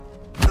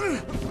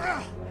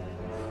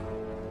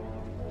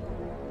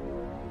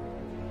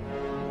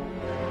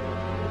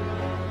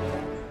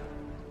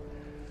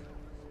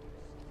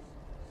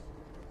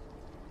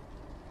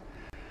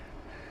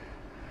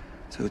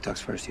So who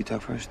talks first? You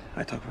talk first?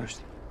 I talk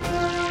first?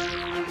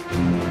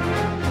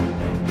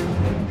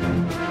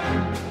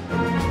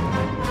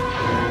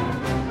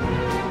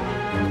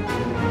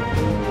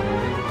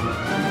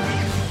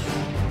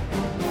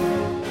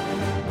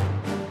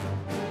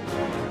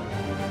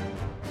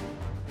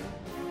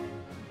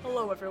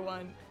 Hello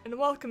everyone, and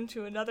welcome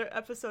to another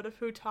episode of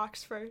Who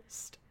Talks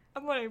First.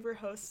 I'm one of your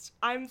hosts.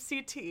 I'm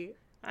CT.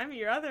 I'm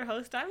your other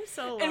host. I'm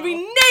Solo. And we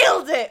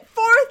nailed it!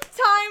 4th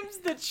time's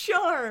the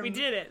charm! We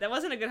did it. That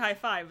wasn't a good high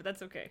five, but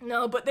that's okay.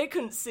 No, but they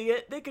couldn't see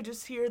it. They could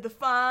just hear the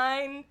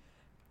fine...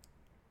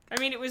 I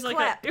mean, it was like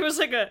clap. Here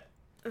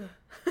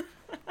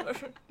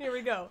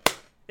we go.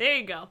 There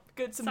you go.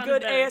 Some Sounded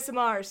good better.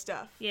 ASMR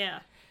stuff.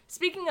 Yeah.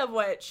 Speaking of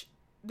which,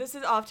 this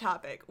is off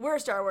topic. We're a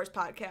Star Wars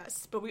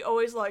podcast, but we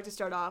always like to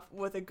start off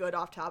with a good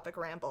off-topic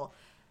ramble.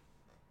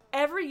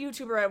 Every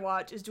YouTuber I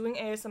watch is doing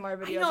ASMR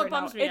videos I know, it right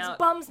bums now. me It out.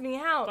 bums me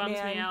out, Bums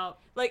man. me out.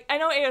 Like, I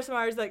know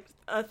ASMR is, like,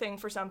 a thing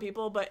for some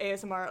people, but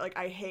ASMR, like,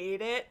 I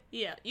hate it.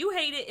 Yeah. You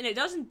hate it, and it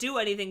doesn't do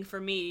anything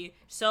for me,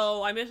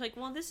 so I'm just like,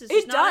 well, this is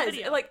It just not a does.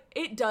 video. Like,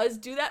 it does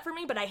do that for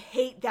me, but I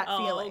hate that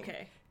feeling.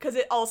 Okay. Because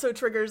it also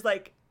triggers,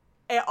 like,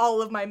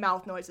 all of my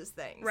mouth noises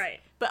things.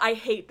 Right. But I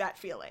hate that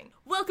feeling.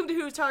 Welcome to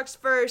Who Talks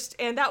First,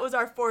 and that was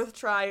our 4th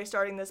try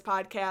starting this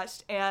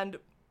podcast, and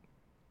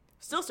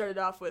still started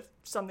off with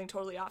something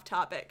totally off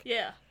topic.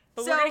 Yeah.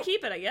 But So- we're gonna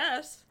keep it, I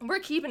guess. We're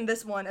keeping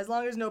this one as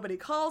long as nobody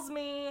calls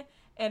me,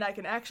 and I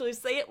can actually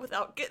say it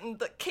without getting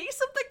the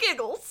case of the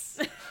giggles.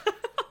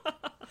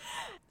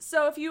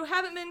 So if you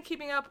haven't been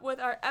keeping up with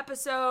our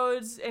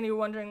episodes, and you're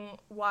wondering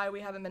why we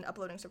haven't been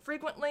uploading so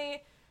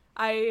frequently,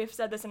 I've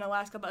said this in the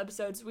last couple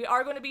episodes, we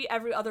are going to be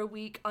every other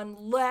week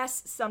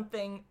unless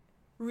something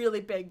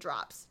really big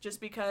drops, just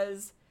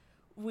because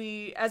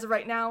we, as of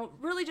right now,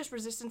 really just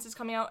Resistance is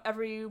coming out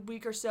every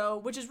week or so,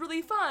 which is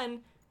really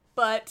fun,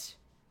 but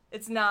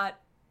it's not...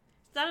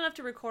 It's not enough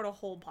to record a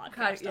whole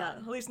podcast yeah, on.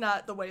 at least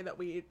not the way that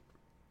we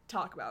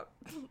talk about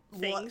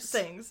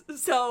Things.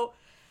 So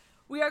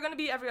we are going to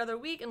be every other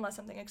week unless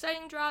something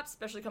exciting drops,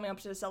 especially coming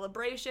up to the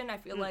Celebration. I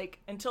feel like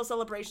until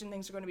Celebration,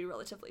 things are going to be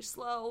relatively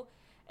slow.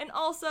 And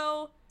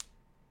also,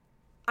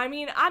 I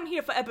mean, I'm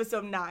here for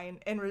episode 9,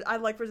 and I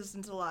like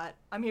Resistance a lot.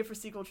 I'm here for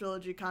sequel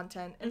trilogy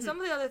content. And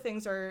some of the other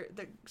things are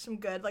some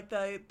good, like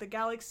the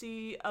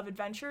Galaxy of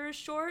Adventures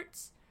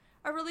shorts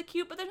are really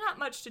cute, but there's not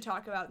much to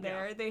talk about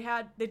there.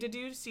 Yeah. Did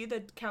you see the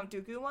Count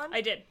Dooku one?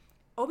 I did.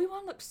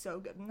 Obi-Wan looks so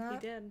good in that. He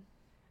did. And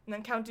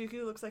then Count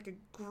Dooku looks like a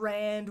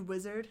grand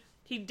wizard.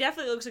 He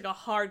definitely looks like a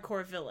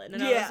hardcore villain.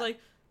 And I Yeah. was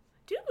like,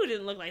 Dooku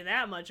didn't look like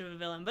that much of a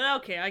villain, but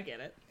okay, I get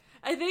it.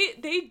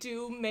 They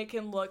do make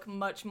him look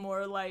much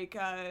more like,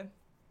 I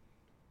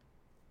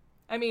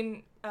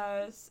don't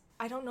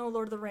know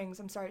Lord of the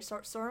Rings. I'm sorry,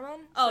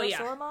 Saruman? Oh, yeah.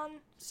 Saruman?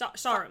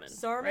 Saruman.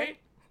 Saruman? Right?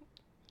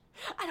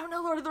 I don't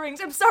know Lord of the Rings.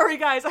 I'm sorry,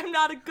 guys. I'm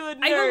not a good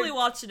nerd. I've only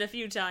watched it a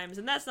few times,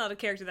 and that's not a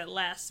character that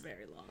lasts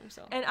very long,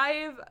 so. And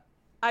I've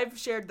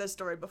shared this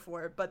story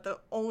before, but the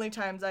only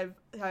times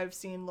I've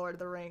seen Lord of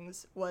the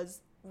Rings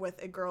was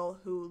with a girl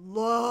who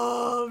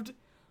loved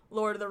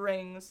Lord of the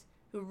Rings,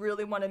 who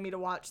really wanted me to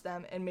watch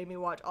them and made me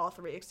watch all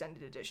 3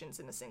 extended editions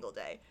in a single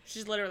day.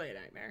 She's literally a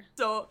nightmare.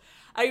 So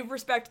I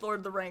respect Lord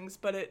of the Rings,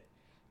 but it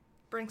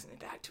brings me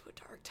back to a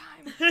dark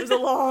time. It was a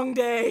long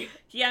day.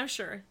 Yeah, I'm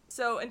sure.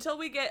 So until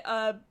we get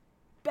a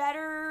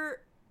better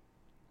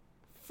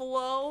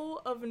flow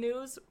of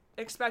news,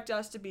 expect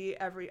us to be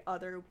every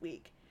other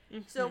week.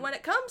 So when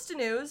it comes to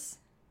news,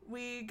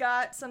 we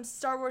got some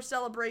Star Wars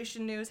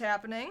Celebration news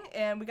happening,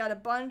 and we got a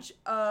bunch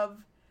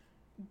of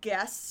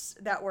guests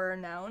that were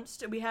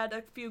announced. We had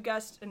a few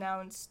guests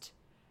announced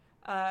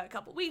a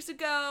couple weeks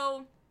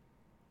ago,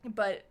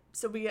 but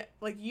so we,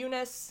 like,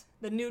 Eunice,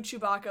 the new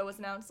Chewbacca, was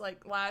announced a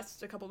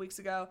couple weeks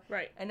ago.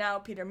 Right. And now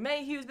Peter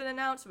Mayhew's been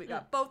announced, so we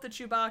got both the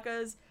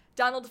Chewbaccas.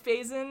 Donald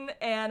Faison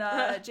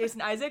and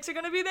Jason Isaacs are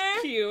going to be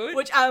there. Cute.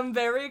 Which I'm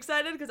very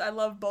excited because I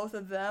love both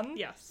of them.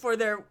 Yes. For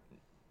their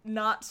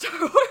not Star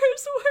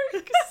Wars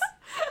works.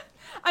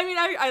 I mean,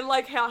 I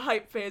like how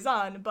hype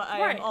Faison, but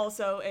I Right. am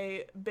also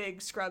a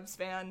big Scrubs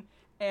fan,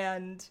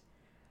 and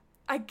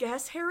I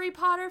guess Harry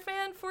Potter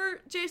fan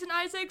for Jason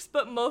Isaacs,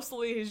 but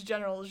mostly he's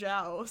General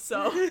Zhao,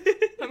 so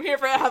I'm here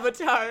for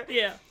Avatar.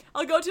 Yeah.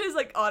 I'll go to his,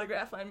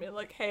 autograph line and be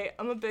like, hey,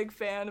 I'm a big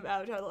fan of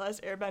Avatar The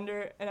Last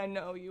Airbender, and I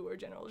know you were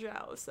General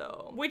Zhao,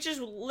 so... Which is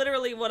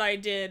literally what I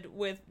did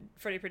with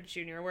Freddie Prinze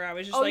Jr., where I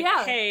was just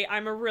yeah. hey,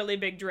 I'm a really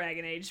big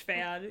Dragon Age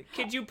fan.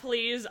 Could you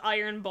please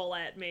Iron Bull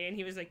at me? And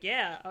he was like,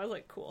 yeah. I was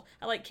like, cool.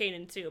 I like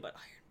Kanan too, but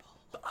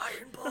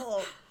Iron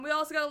Bull. We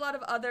also got a lot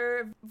of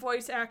other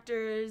voice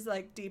actors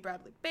like Dee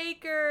Bradley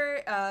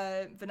Baker,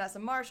 Vanessa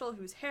Marshall,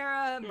 who's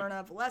Hera,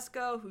 Myrna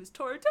Velasco, who's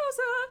Tortosa,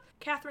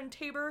 Catherine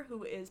Tabor,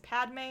 who is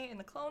Padme in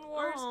the Clone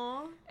Wars.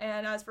 Aww.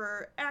 And as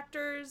for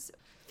actors,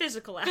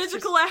 Physical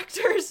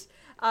actors,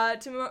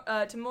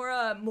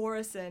 Tamora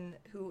Morrison,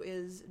 who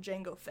is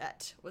Jango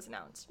Fett, was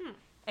announced.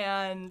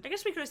 And I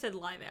guess we could have said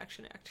live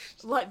action actors.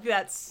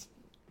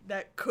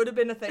 that could have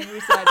been a thing we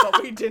said,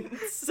 but we didn't.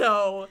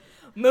 So,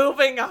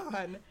 moving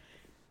on.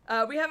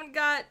 We haven't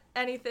got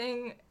any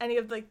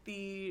of like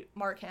the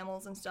Mark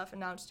Hamills and stuff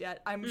announced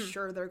yet. I'm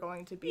sure they're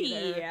going to be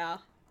there. Yeah.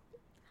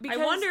 Because,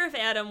 I wonder if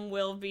Adam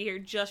will be here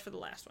just for the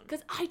last one.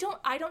 Because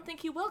I don't think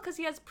he will, because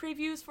he has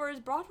previews for his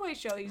Broadway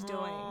show he's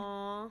doing.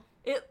 Aww.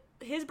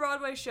 His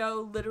Broadway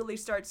show literally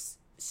starts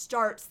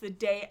the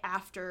day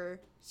after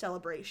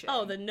Celebration.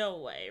 Oh, no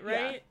way,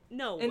 right? Yeah.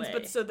 No way.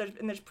 But so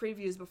there's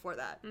previews before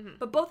that. Mm-hmm.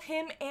 But both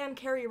him and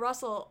Kerry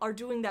Russell are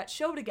doing that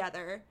show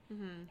together,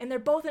 and they're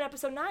both in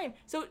episode 9.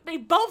 So they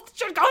both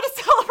should go to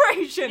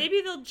Celebration.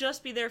 Maybe they'll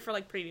just be there for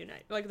like preview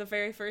night, like the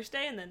very first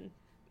day, and then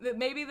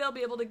maybe they'll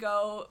be able to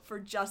go for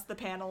just the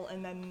panel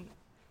and then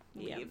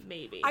leave. yeah,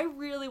 maybe. I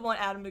really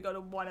want Adam to go to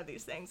one of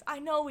these things. I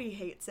know he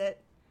hates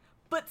it,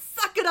 but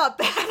suck it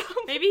up, Adam.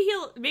 Maybe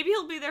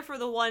he'll be there for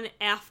the one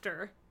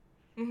after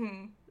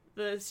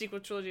the sequel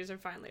trilogies are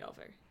finally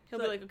over. He'll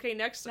be like, okay,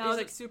 next. Now He's it's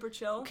like, super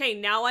chill. okay,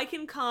 now I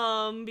can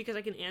come because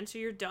I can answer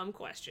your dumb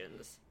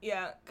questions.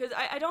 Yeah, because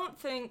I don't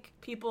think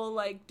people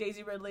like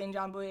Daisy Ridley and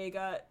John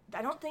Boyega,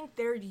 I don't think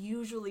they're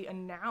usually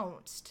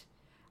announced.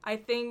 I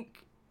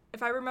think,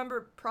 if I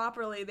remember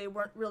properly, they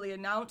weren't really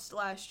announced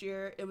last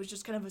year. It was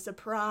just kind of a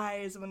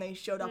surprise when they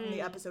showed up in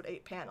the episode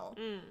 8 panel.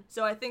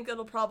 So I think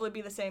it'll probably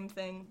be the same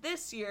thing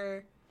this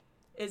year,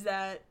 is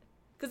that,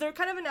 because they're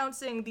kind of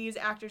announcing these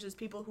actors as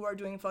people who are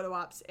doing photo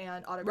ops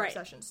and autograph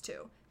sessions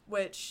too,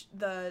 which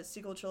the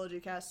sequel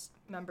trilogy cast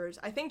members,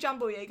 I think John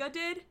Boyega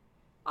did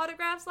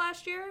autographs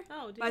last year.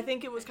 Oh, did but I he?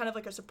 think it was kind of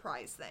like a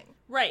surprise thing.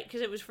 Right,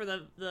 because it was for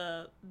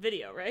the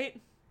video,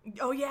 right?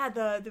 Oh yeah,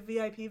 the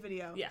VIP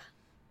video. Yeah.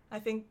 I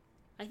think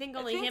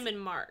only him and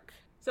Mark.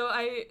 so.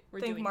 I We're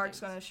think doing Mark's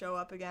things. going to show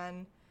up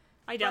again.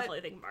 I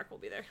definitely think Mark will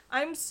be there.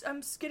 I'm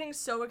getting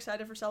so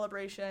excited for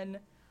Celebration.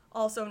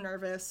 Also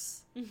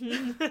nervous.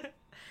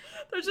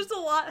 There's just a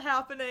lot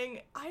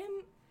happening.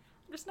 I'm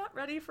just not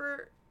ready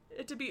for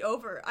it to be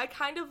over. I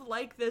kind of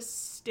like this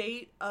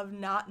state of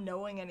not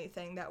knowing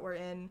anything that we're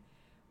in,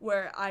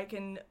 where I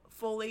can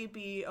fully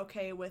be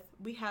okay with,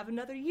 we have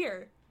another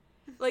year.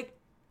 Like,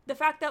 the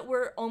fact that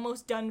we're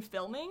almost done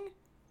filming,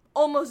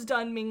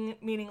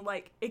 meaning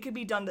like, it could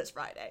be done this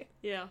Friday.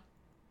 Yeah.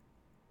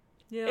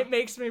 Yeah. It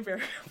makes me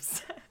very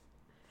upset.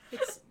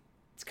 It's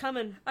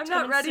coming. I'm It's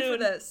not coming ready soon. for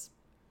this.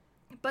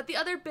 But the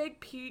other big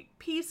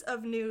piece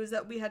of news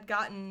that we had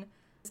gotten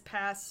this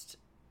past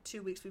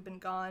 2 weeks we've been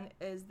gone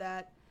is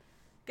that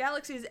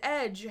Galaxy's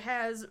Edge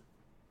has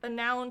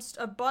announced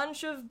a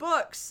bunch of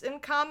books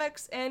and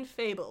comics and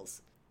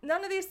fables.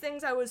 None of these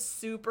things I was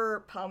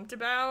super pumped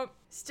about.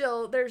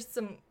 Still, there's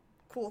some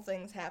cool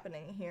things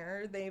happening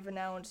here. They've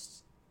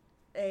announced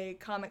a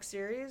comic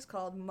series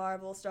called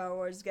Marvel Star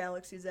Wars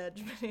Galaxy's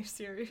Edge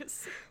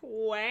miniseries.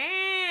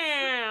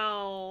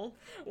 Wow.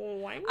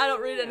 I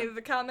don't read any of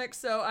the comics,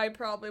 so I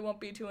probably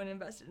won't be too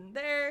invested in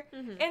there.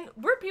 And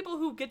we're people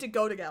who get to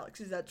go to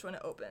Galaxy's Edge when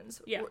it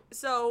opens. Yeah.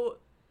 So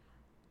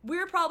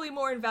we're probably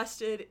more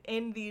invested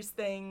in these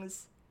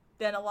things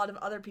than a lot of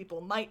other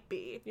people might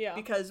be. Yeah.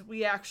 Because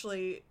we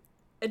actually,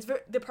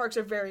 the parks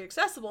are very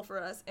accessible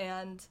for us,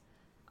 and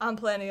I'm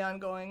planning on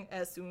going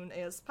as soon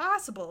as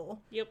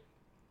possible. Yep.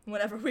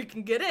 Whenever we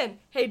can get in.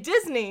 Hey,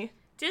 Disney,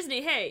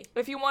 hey.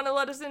 if you want to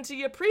let us into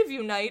your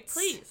preview nights,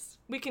 Please.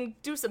 we can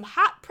do some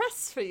hot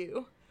press for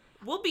you.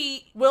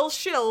 We'll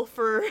shill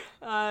for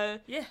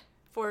yeah.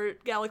 for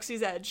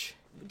Galaxy's Edge.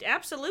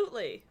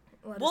 Absolutely.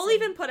 Let us We'll in.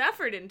 even put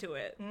effort into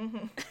it.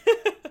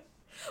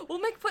 We'll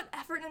put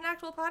effort in an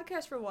actual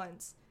podcast for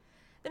once.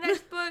 The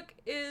next book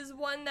is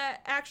one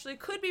that actually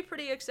could be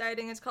pretty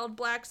exciting. It's called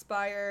Black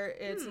Spire.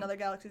 It's another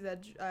Galaxy's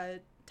Edge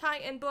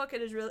tie-in book.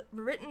 It is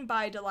written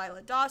by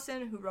Delilah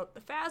Dawson, who wrote the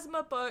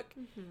Phasma book,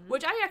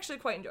 which I actually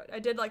quite enjoyed. I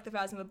did like the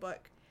Phasma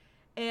book.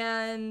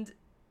 And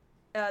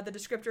the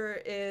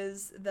descriptor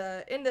is,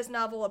 in this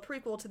novel, a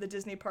prequel to the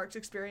Disney Parks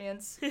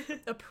experience.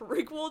 A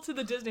prequel to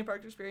the Disney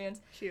Parks experience.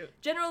 Cute.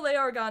 General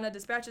Leia Organa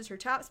dispatches her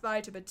top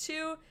spy to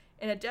Batuu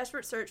in a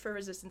desperate search for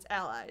Resistance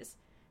allies.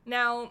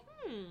 Now,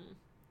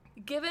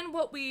 given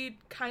what we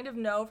kind of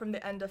know from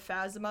the end of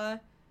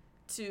Phasma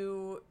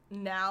to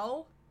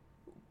now,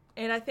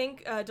 and I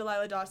think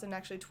Delilah Dawson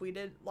actually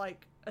tweeted,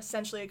 like,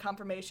 essentially a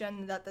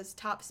confirmation that this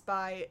top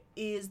spy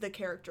is the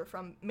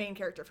main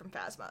character from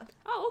Phasma.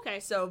 Oh, okay.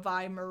 So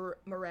Vi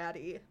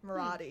Maradi.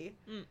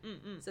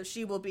 So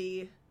she will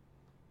be,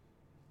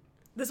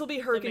 this will be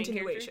her The main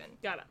continuation. character?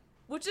 Got it.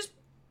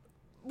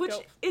 Which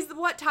Dope. is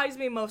what ties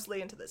me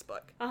mostly into this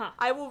book. Uh-huh.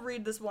 I will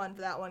read this one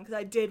for that one, because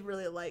I did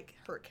really like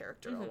her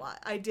character a lot.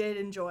 I did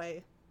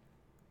enjoy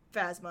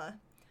Phasma.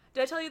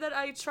 Did I tell you that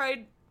I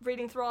tried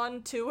reading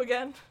Thrawn 2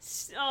 again?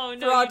 Oh,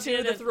 no, Thrawn you 2,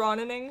 the didn't.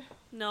 Thrawning.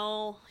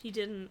 No, he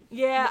didn't.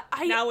 Yeah,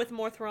 Now with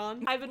more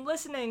Thrawn? I've been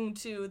listening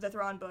to the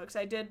Thrawn books.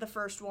 I did the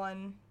first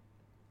one,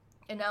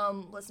 and now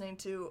I'm listening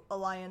to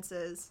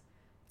Alliances.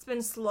 It's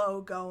been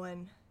slow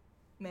going,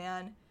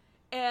 man.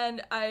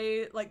 And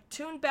I,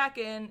 tuned back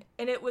in,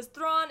 and it was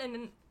Thrawn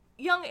and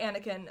young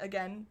Anakin,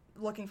 again,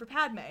 looking for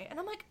Padme. And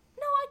I'm like,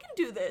 no, I can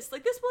do this.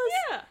 Like, this was,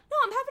 Yeah. no,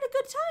 I'm having a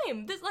good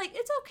time. This, like,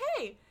 it's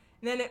okay.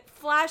 And then it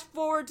flashed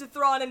forward to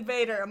Thrawn and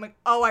Vader. I'm like,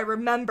 oh, I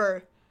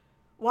remember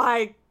why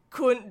I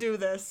couldn't do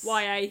this.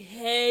 Why I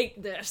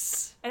hate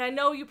this. And I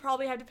know you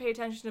probably have to pay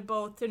attention to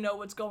both to know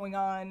what's going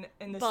on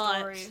in the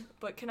story.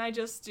 But can I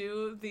just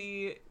do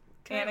the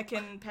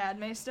Anakin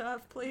Padme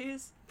stuff,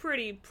 please?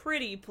 Pretty,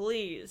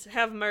 please.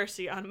 Have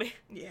mercy on me.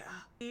 Yeah.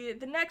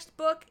 The next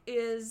book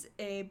is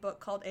a book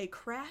called A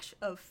Crash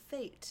of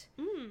Fate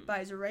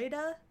by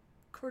Zoraida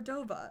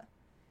Cordova.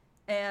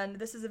 And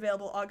this is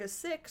available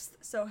August 6th,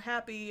 so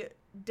happy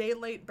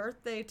day-late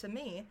birthday to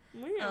me.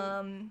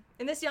 Yeah.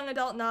 In this young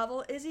adult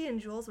novel, Izzy and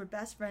Jules were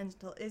best friends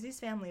until Izzy's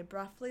family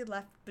abruptly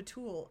left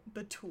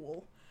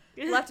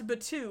left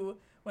Batu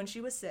when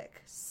she was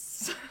sick.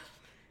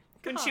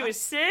 When she was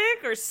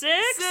sick or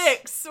six?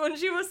 6, when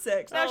she was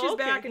 6. Now Oh, she's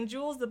okay. back, and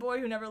Jules, the boy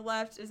who never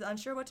left, is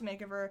unsure what to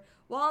make of her.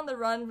 While on the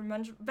run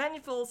from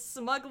vengeful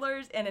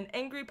smugglers and an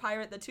angry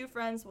pirate, the two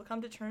friends will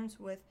come to terms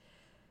with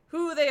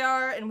who they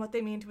are and what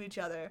they mean to each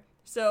other.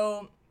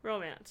 So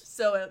Romance.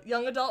 a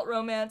young adult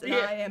romance, and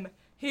Yeah. I am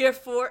here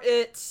for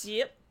it.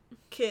 Yep.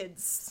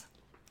 Kids.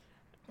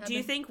 Do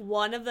you think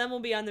one of them will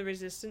be on the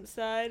resistance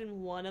side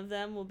and one of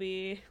them will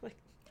be like...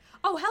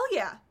 Oh, hell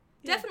yeah.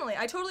 Yeah. Definitely.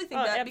 I totally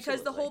think Oh, that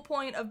because the absolutely. whole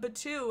point of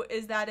Batu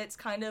is that it's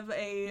kind of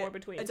a... More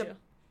between it's two.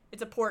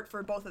 It's a port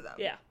for both of them.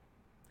 Yeah.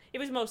 It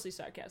was mostly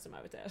sarcasm,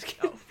 I would ask.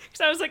 Oh.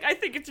 Because I was like, I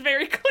think it's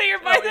very clear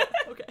by Oh, yeah.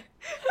 the... Okay.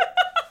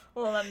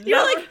 Well, I'm You're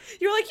never- like,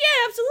 yeah,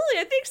 absolutely,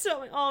 I think so.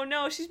 Like, oh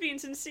no, she's being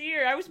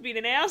sincere. I was being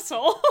an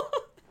asshole.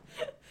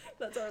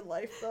 That's our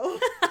life, though.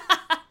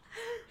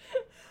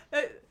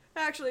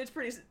 Actually, it's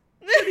pretty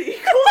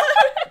equal.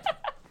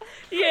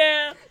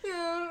 Yeah.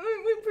 Yeah,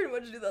 we pretty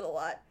much do that a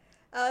lot.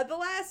 The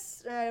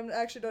last, I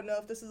actually don't know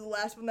if this is the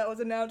last one that was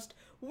announced.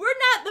 We're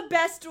not the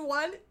best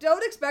one.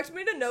 Don't expect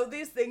me to know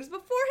these things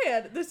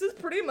beforehand. This is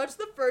pretty much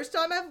the first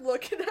time I've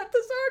looked at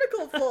this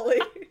article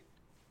fully.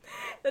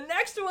 The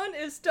next one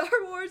is Star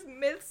Wars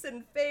Myths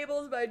and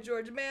Fables by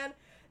George Mann.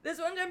 This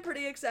one I'm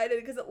pretty excited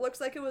because it looks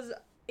like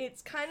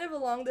it's kind of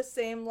along the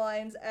same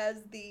lines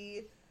as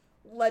the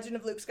Legend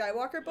of Luke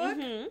Skywalker book.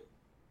 Mm-hmm.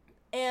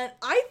 And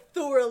I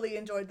thoroughly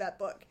enjoyed that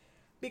book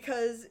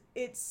because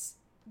it's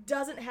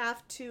doesn't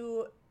have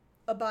to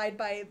abide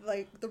by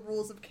like the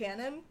rules of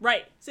canon.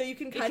 Right. So you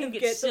can It kind can of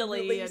get get the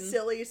silly really and-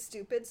 silly,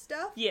 stupid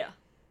stuff. Yeah.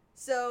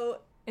 So,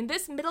 in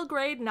this middle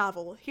grade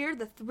novel, hear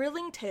the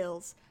thrilling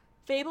tales,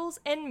 fables,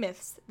 and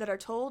myths that are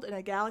told in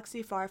a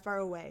galaxy far, far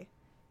away.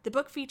 The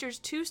book features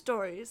 2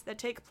 stories that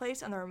take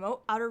place on the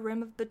remote outer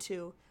rim of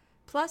Batu,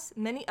 plus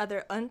many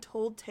other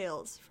untold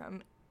tales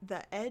from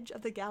the edge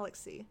of the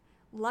galaxy,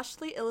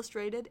 lushly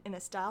illustrated in a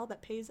style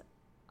that pays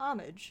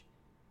homage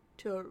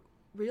to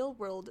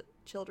real-world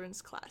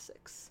children's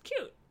classics.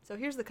 Cute. So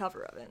here's the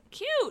cover of it.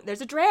 Cute.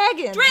 There's a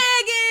dragon!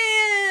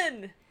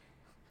 Dragon!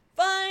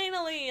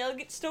 Finally, I'll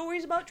get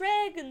stories about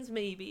dragons,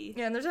 maybe.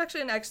 Yeah, and there's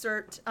actually an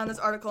excerpt on this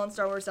article on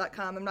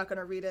StarWars.com. I'm not going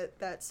to read it.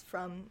 That's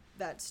from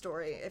that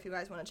story if you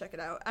guys want to check it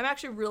out. I'm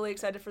actually really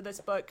excited for this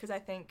book because I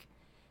think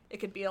it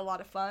could be a lot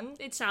of fun.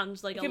 It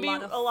sounds like It a could be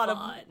lot of a lot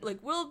fun. of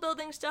like world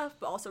building stuff,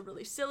 but also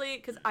really silly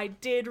because I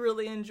did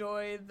really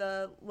enjoy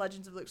the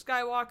Legends of Luke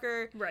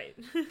Skywalker Right.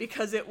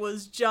 because it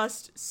was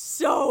just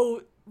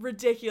so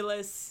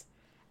ridiculous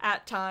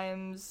at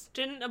times.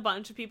 Didn't a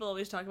bunch of people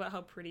always talk about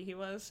how pretty he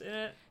was in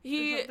it?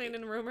 He- Or something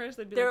in rumors?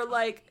 They'd be They were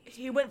like,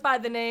 he went by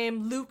the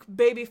name Luke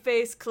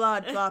Babyface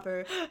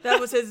Clodplopper. That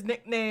was his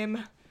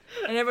nickname.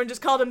 And everyone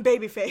just called him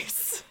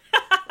Babyface.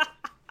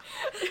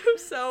 It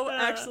was so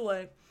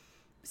excellent.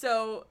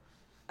 So,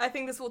 I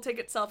think this will take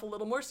itself a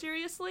little more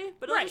seriously,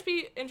 but it'll Right. just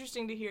be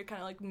interesting to hear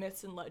kind of like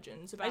myths and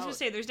legends about... I was gonna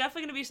say, there's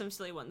definitely gonna be some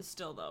silly ones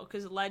still, though,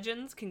 because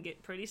legends can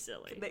get pretty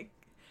silly.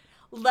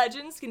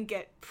 Legends can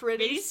get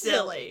pretty Pretty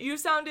silly. silly. You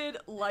sounded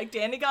like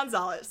Danny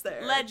Gonzalez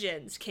there.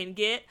 Legends can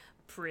get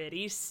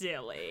pretty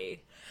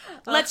silly.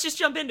 Let's just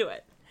jump into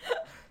it.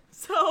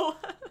 So,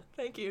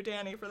 thank you,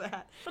 Danny, for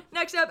that.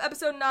 Next up,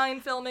 episode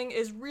 9 filming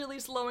is really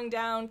slowing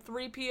down.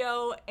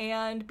 3PO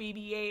and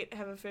BB-8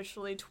 have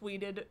officially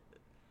tweeted,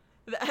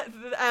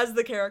 as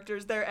the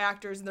characters, their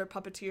actors and their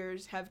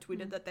puppeteers have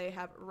tweeted that they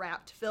have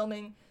wrapped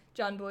filming.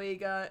 John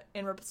Boyega,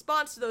 in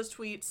response to those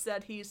tweets,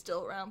 said he's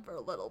still around for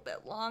a little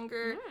bit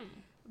longer.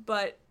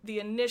 But the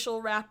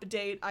initial wrap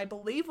date, I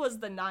believe, was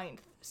the 9th.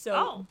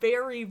 So,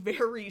 very,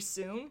 very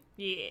soon.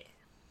 Yeah.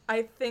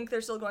 I think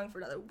they're still going for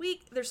another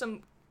week. There's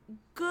some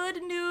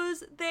good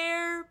news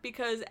there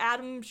because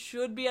Adam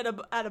should be at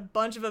a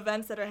bunch of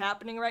events that are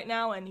happening right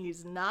now, and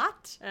he's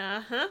not.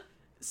 Uh-huh.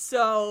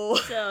 So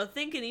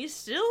Thinking he's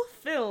still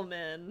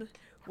filming,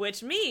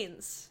 which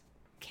means,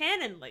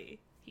 canonly,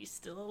 he's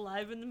still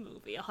alive in the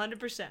movie,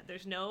 100%.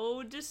 There's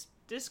no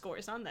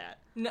discourse on that.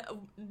 no,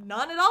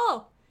 none at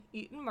all.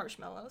 Eating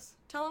marshmallows,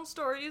 telling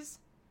stories,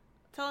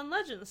 Telling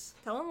legends.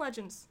 telling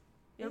legends.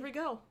 There we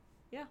go.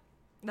 Yeah.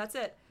 That's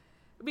it.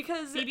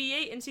 Because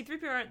BB-8 and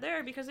C-3PO aren't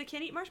there because they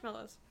can't eat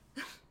marshmallows.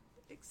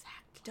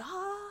 exactly. Duh.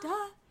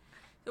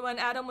 So when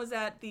Adam was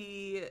at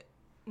the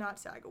not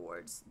SAG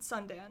Awards,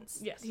 Sundance,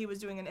 Yes. he was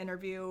doing an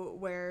interview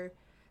where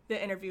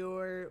the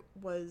interviewer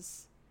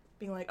was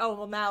being like, oh,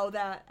 well, now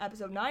that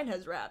episode 9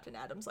 has wrapped, and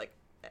Adam's like,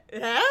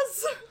 it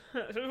has?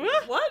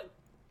 What?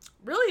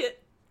 Really? Are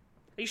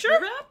you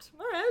sure? Wrapped?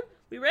 All right.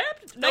 We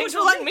wrapped? Thanks for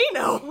letting me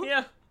know.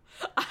 Yeah.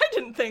 I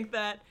didn't think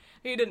that.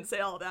 He didn't say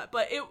all that,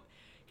 but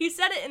he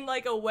said it in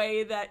like a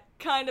way that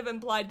kind of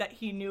implied that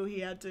he knew he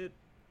had to,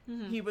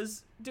 he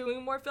was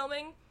doing more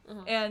filming,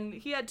 and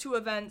he had 2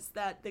 events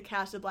that the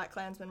cast of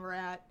BlacKkKlansman were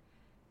at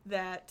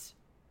that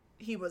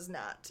he was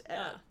not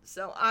at.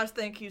 So I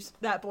think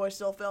that boy's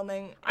still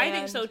filming. I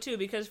think so too,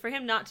 because for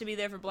him not to be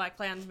there for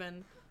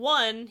BlacKkKlansman,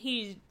 1,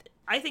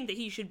 I think that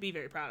he should be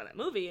very proud of that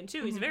movie, and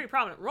 2, he's a very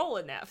prominent role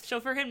in that. So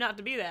for him not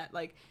to be that,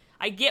 like,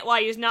 I get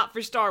why he's not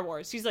for Star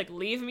Wars. He's like,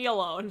 leave me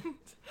alone.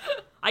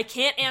 I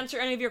can't answer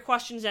any of your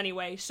questions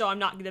anyway, so I'm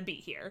not gonna be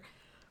here.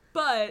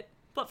 But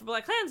for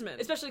BlacKkKlansman,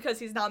 especially because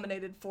he's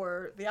nominated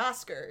for the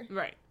Oscar,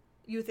 right?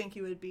 You think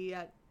he would be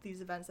at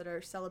these events that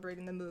are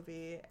celebrating the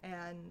movie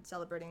and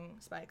celebrating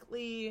Spike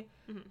Lee.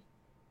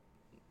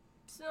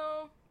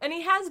 So, and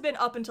he has been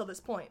up until this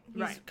point.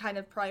 He's kind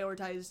of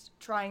prioritized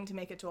trying to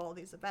make it to all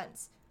these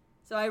events.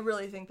 So I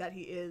really think that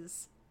he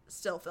is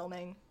still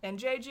filming. And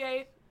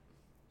JJ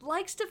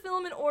likes to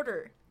film in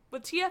order.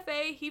 With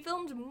TFA, he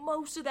filmed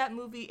most of that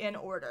movie in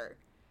order.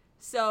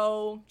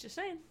 So, just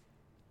saying.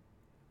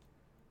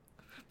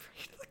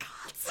 Pray to the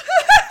gods.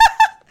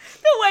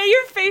 The way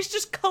your face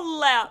just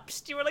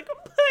collapsed. You were like,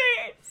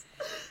 please.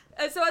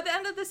 And so at the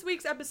end of this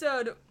week's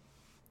episode,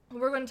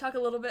 we're going to talk a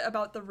little bit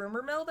about the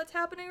rumor mill that's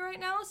happening right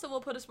now. So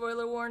we'll put a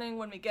spoiler warning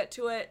when we get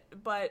to it.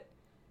 But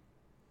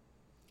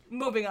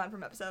moving on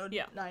from episode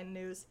 9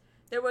 news.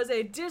 There was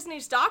a Disney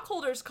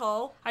stockholders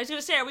call. I was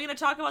going to say, are we going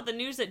to talk about the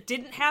news that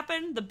didn't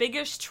happen? The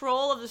biggest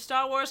troll of the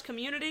Star Wars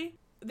community?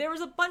 There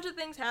was a bunch of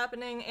things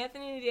happening.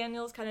 Anthony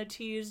Daniels kind of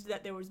teased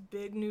that there was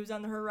big news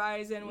on the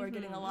horizon. We're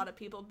getting a lot of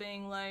people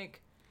being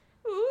like,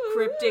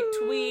 cryptic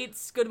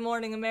tweets. Good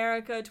Morning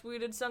America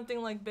tweeted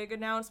something like, big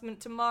announcement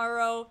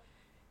tomorrow.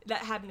 That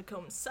happened to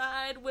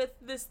coincide with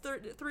this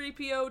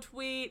 3PO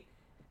tweet.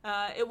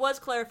 It was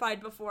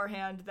clarified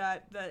beforehand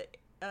that the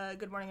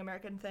Good Morning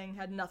American thing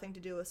had nothing to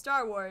do with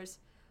Star Wars.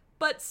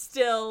 But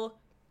still,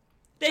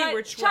 they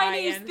were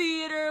trying. Chinese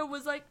theater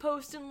was like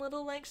posting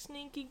little like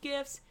sneaky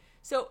gifts.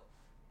 So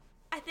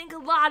I think a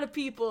lot of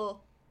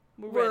people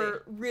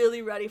were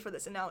really ready for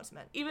this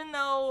announcement. Even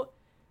though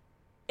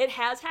it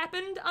has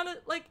happened on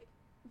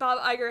Bob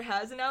Iger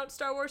has announced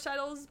Star Wars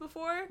titles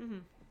before.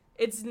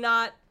 It's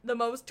not the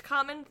most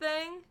common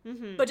thing,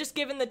 but just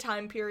given the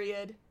time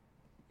period,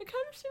 it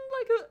kind of seemed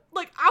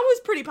like I was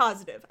pretty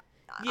positive.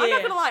 Yeah. I'm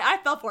not gonna lie, I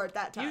fell for it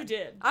that time. You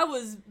did. I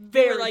was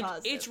very like,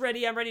 positive. it's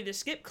ready. I'm ready to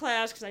skip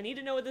class because I need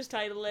to know what this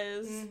title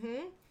is.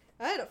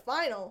 I had a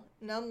final,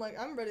 and I'm like,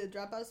 I'm ready to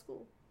drop out of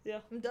school. Yeah,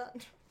 I'm done.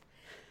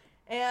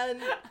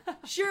 And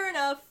sure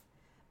enough,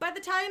 by the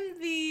time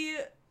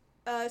the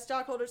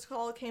stockholders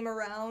call came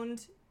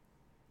around,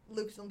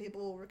 Lucasfilm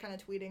people were kind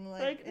of tweeting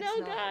like it's no,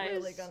 not guys,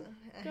 really gonna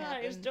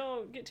happen. Guys,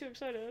 don't get too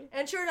excited.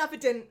 And sure enough,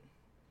 it didn't.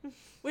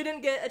 We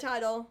didn't get a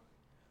title.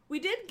 We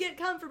did get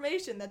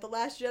confirmation that The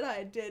Last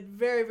Jedi did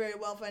very, very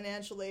well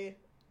financially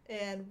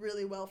and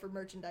really well for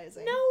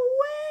merchandising. No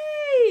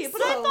way!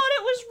 But I thought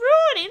it was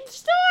ruining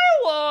Star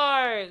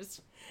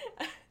Wars!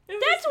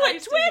 That's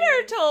what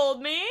Twitter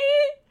told me!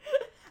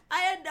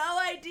 I had no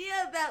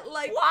idea that,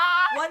 like,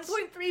 what?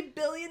 $1.3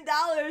 billion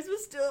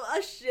was still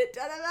a shit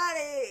ton of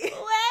money.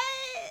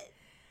 What?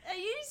 Are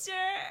you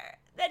sure?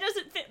 That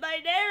doesn't fit my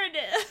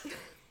narrative.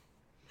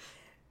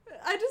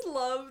 I just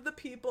love the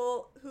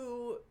people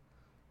who...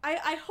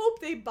 I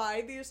hope they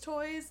buy these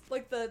toys,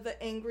 like the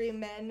angry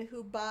men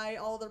who buy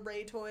all the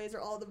Rey toys or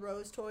all the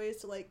Rose toys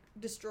to, like,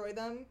 destroy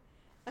them.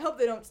 I hope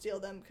they don't steal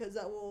them, because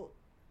that will...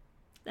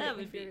 That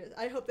would be...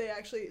 I hope they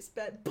actually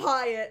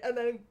buy it and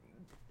then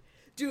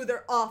do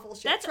their awful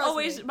shit. That's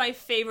always my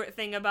favorite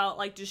thing about,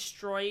 like,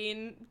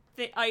 destroying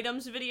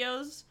items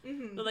videos.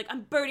 They're like,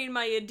 I'm burning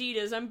my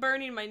Adidas, I'm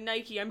burning my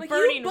Nike, I'm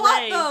burning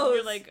Rey.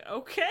 You're like,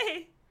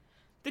 okay.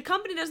 The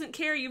company doesn't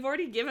care, you've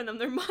already given them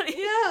their money.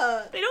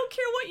 Yeah. They don't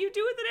care what you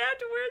do with it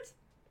afterwards.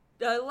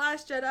 The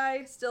Last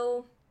Jedi,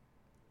 still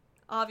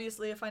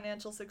obviously a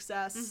financial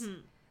success.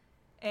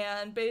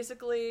 And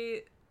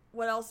basically,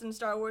 what else in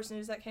Star Wars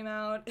news that came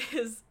out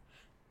is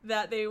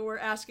that they were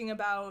asking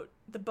about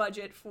the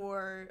budget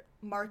for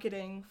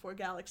marketing for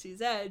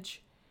Galaxy's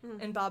Edge,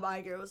 and Bob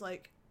Iger was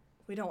like,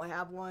 we don't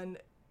have one.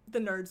 The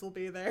nerds will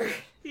be there.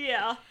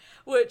 Yeah.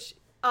 Which,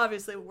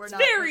 obviously, we're not.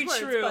 Very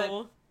true.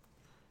 But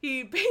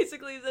he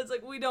basically says,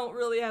 like, we don't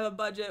really have a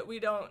budget.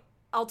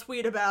 I'll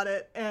tweet about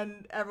it,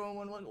 and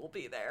everyone will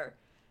be there.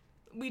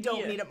 We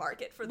don't need a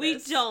market for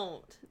this. We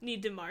don't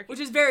need to market. Which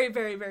is very,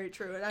 very, very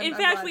true. And in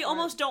fact, we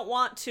almost don't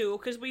want to,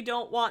 because we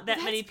don't want that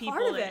many people.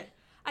 Part of it.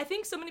 I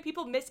think so many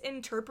people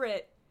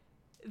misinterpret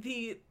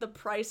the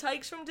price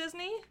hikes from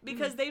Disney,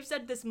 because they've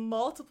said this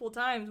multiple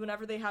times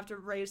whenever they have to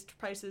raise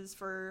prices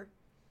for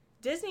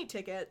Disney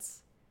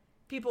tickets.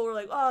 People were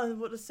like, oh,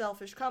 what a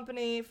selfish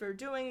company for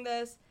doing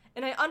this.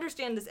 And I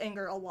understand this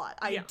anger a lot.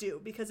 I do,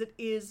 because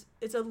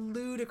it's a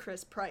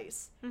ludicrous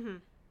price.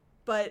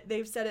 But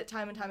they've said it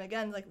time and time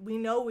again, like, we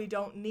know we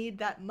don't need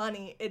that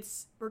money.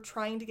 We're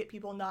trying to get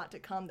people not to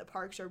come. The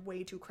parks are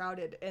way too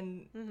crowded,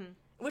 and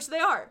which they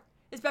are,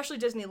 especially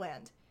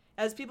Disneyland.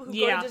 As people who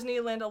go to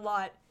Disneyland a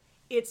lot,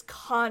 it's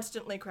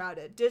constantly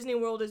crowded. Disney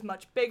World is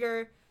much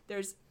bigger.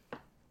 There's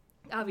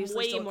obviously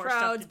Way still more crowds,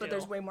 stuff to but do.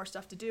 there's way more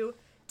stuff to do.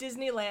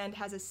 Disneyland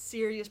has a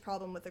serious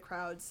problem with the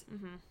crowds.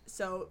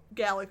 So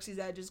Galaxy's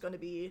Edge is going to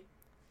be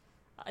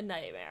A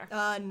nightmare.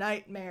 a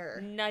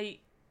nightmare.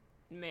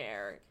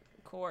 Nightmare.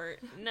 Court.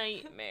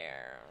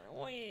 Nightmare.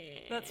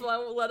 Wait. That's why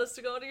we'll let us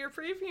to go to your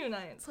preview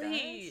nights, guys.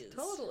 Please.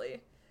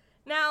 Totally.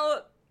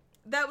 Now,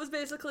 that was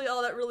basically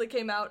all that really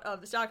came out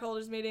of the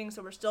stockholders meeting,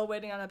 so we're still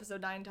waiting on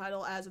episode 9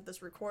 title as of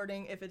this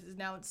recording. If it is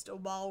announced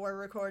while we're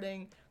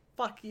recording,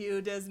 fuck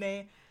you,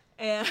 Disney.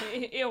 And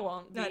It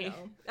won't be.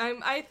 I know.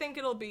 I think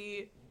it'll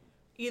be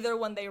either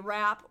when they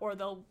wrap or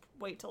they'll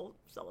wait till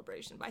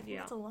Celebration, but I think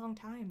that's a long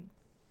time.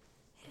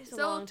 It is a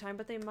long time,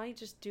 but they might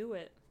just do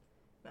it.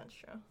 That's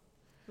true.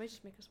 Might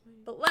just make us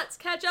wait. But let's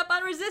catch up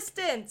on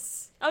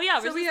Resistance. Oh yeah,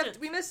 So Resistance.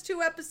 we missed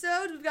 2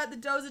 episodes. We've got the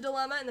Doza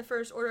Dilemma and the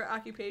First Order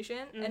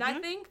Occupation, and I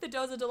think the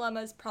Doza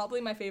Dilemma is probably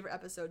my favorite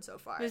episode so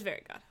far. It was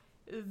very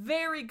good.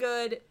 Very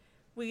good.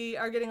 We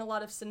are getting a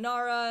lot of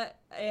Sonara,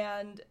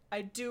 and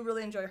I do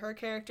really enjoy her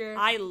character.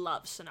 I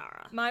love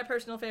Sonara. My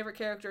personal favorite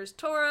character is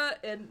Tora,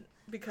 and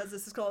because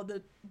this is called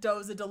the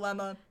Doza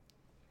Dilemma,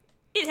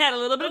 It had a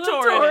little bit of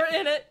little Tora Tora in it.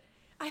 in it.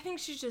 I think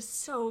she's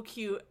just so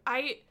cute.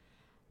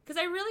 Because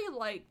I really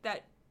like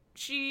that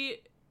she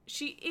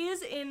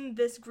is in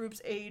this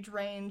group's age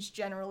range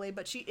generally,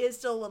 but she is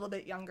still a little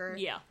bit younger.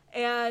 Yeah.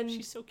 And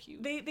She's so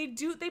cute.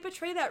 they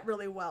portray that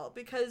really well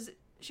because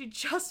she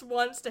just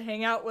wants to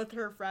hang out with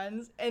her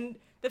friends, and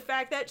the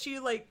fact that she's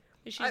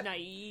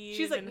naive.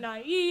 She's like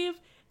naive,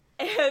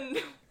 and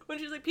when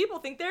she's like, people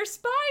think there's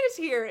spies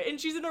here, and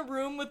she's in a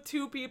room with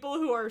 2 people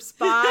who are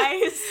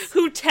spies.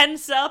 Who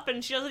tense up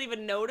and she doesn't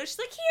even notice. She's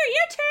like, here,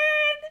 your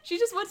turn. She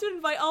just wants to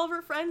invite all of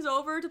her friends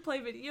over to play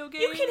video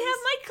games. You can have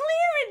my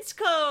clearance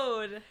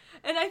code.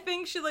 And I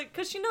think she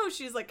because she knows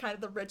she's like kind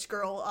of the rich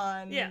girl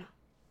on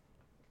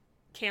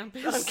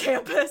Campus.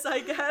 campus, I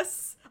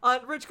guess.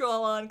 On rich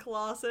girl on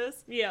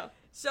Colossus. Yeah.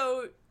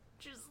 So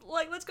just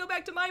like, let's go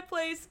back to my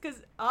place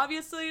because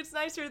obviously it's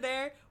nicer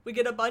there. We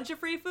get a bunch of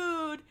free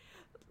food.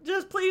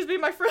 Just please be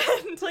my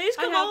friend. Please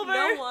come I have over.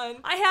 No one.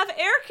 I have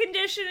air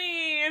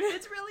conditioning.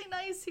 It's really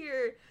nice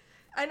here.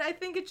 And I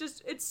think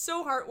it's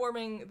so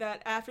heartwarming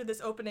that after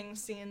this opening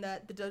scene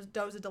that the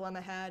Doza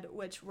Dilemma had,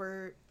 which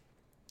were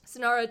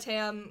Sonara,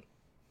 Tam,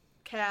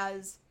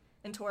 Kaz,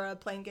 and Tora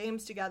playing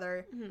games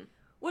together,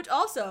 which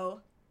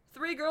also,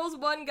 3 girls,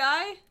 1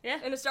 guy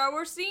in a Star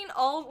Wars scene,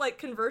 all, like,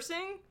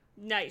 conversing.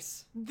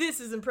 Nice.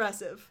 This is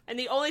impressive. And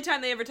the only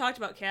time they ever talked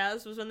about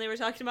Kaz was when they were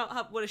talking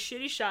about what a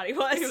shitty shot he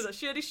was. It was a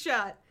shitty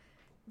shot.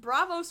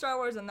 Bravo Star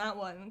Wars on that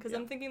one, because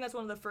I'm thinking that's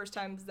one of the first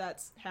times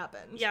that's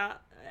happened. Yeah,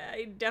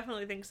 I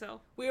definitely think so.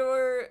 We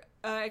were,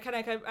 I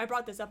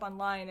brought this up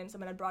online, and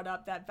someone had brought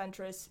up that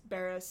Ventress,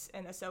 Barriss,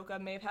 and Ahsoka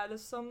may have had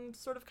some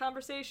sort of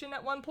conversation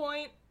at one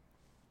point,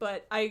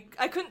 but I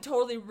couldn't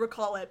totally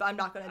recall it, but I'm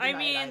not going to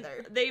deny it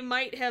either. They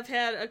might have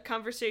had a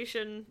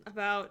conversation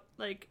about,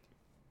 like,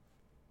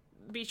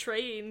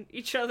 betraying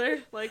each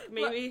other, like,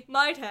 maybe.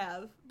 Might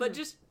have, but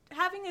just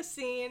having a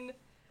scene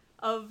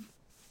of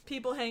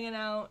people hanging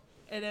out,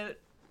 and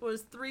it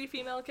was 3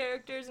 female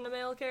characters and a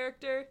male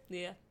character.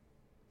 Yeah.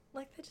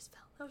 Like, that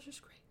was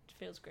just great. It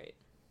feels great.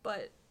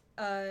 But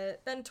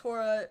then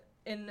Tora,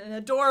 in an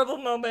adorable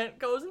moment,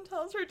 goes and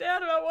tells her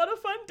dad about what a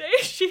fun day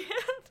she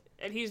had.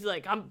 And he's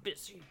like, I'm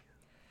busy.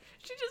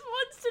 She just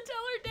wants to tell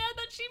her dad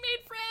that she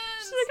made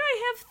friends. She's like,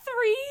 I have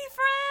 3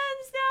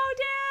 friends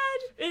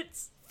now, Dad.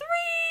 It's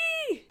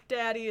 3!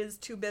 Daddy is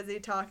too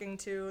busy talking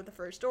to the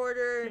First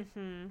Order.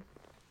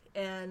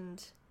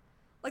 And,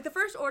 like, the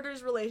First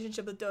Order's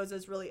relationship with Doza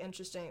is really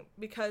interesting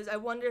because I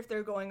wonder if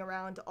they're going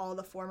around to all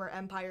the former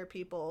Empire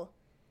people.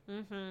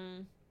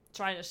 Trying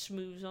to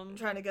smooze them.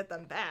 Trying to get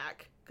them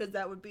back, because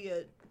that would be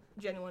a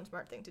genuine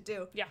smart thing to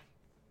do. Yeah.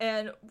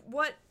 And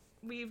what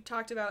we've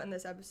talked about in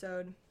this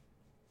episode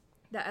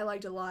that I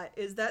liked a lot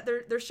is that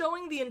they're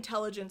showing the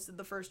intelligence of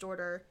the First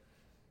Order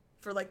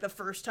for, like, the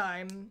first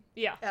time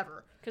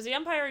ever. Because the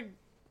Empire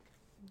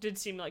did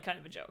seem like kind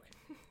of a joke.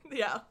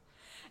 Yeah.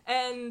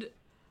 And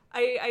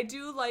I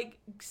do like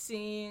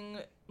seeing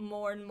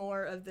more and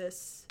more of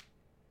this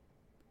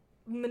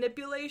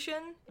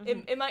manipulation.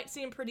 It might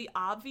seem pretty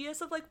obvious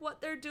of, like,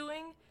 what they're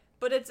doing,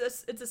 but it's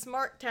a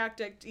smart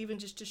tactic even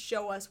just to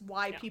show us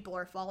why people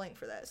are falling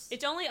for this.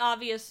 It's only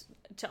obvious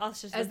to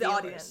us as the the viewers.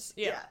 audience.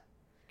 Yeah.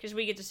 Because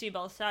we get to see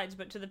both sides,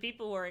 but to the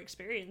people who are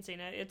experiencing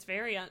it, it's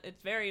very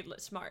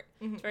smart.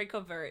 It's very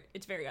covert.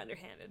 It's very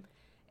underhanded.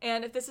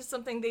 And if this is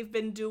something they've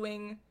been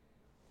doing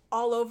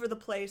all over the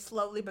place,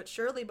 slowly but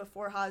surely,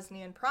 before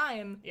Hosni and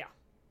Prime,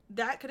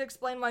 that could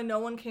explain why no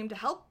one came to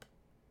help,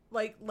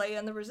 like, Leia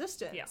and the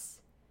Resistance. Yeah.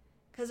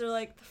 Because they're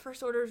like, the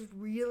First Order's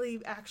really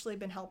actually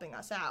been helping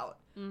us out.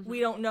 We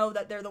don't know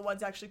that they're the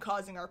ones actually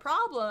causing our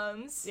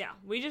problems. Yeah,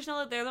 we just know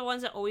that they're the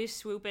ones that always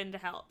swoop in to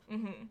help.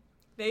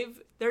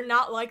 They're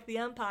not like the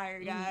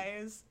Empire,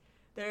 guys.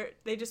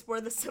 They just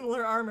wear the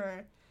similar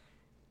armor.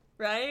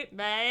 Right?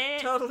 Right?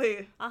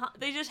 Totally.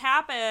 They just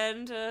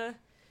happen to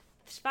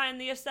find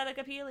the aesthetic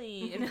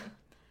appealing.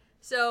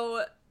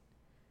 So,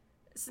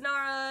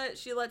 Synara,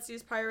 she lets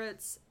these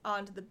pirates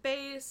onto the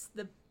base.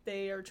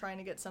 They are trying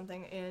to get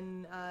something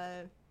in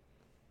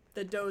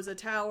the Doza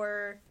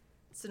Tower.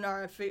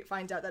 Synara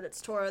finds out that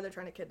it's Tora. They're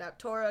trying to kidnap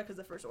Tora because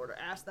the First Order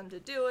asked them to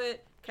do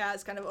it.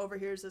 Kaz kind of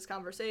overhears this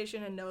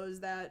conversation and knows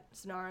that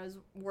Synara is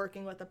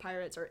working with the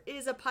pirates or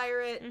is a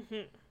pirate.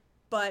 Mm-hmm.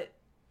 But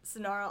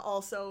Synara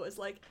also is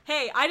like,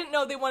 hey, I didn't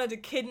know they wanted to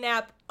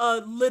kidnap a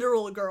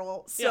literal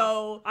girl,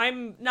 so... Yeah,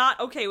 I'm not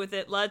okay with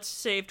it. Let's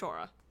save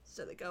Tora.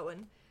 So they go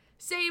and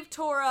save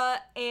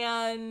Tora,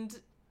 and...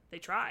 They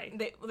try.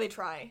 They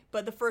try,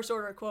 but the First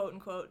Order,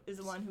 quote-unquote, is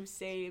the one who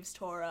saves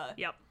Tora.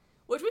 Yep.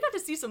 Which we got to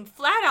see some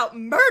flat-out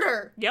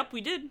murder! Yep,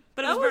 we did.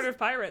 But it That was murder of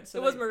pirates. So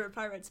It was murder of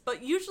pirates,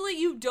 but usually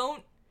you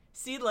don't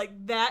see,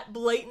 like, that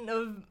blatant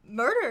of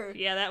murder.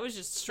 Yeah, that was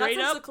just straight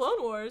Not since up the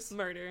Clone Wars.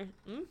 murder.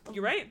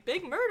 You're right.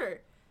 Big murder.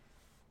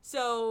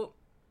 So,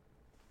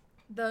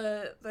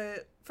 the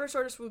First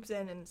Order swoops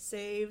in and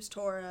saves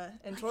Tora,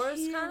 and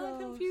Tora's kind of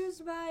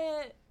confused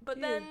by it. But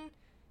then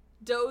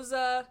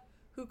Doza,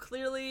 who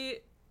clearly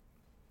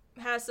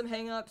has some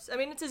hang-ups. I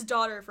mean, it's his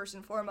daughter first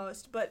and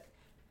foremost, but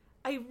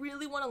I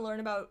really want to learn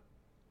about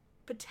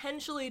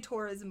potentially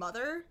Tora's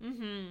mother.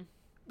 Mm-hmm.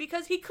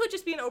 Because he could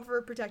just be an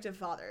overprotective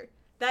father.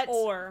 That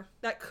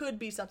could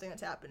be something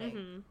that's happening.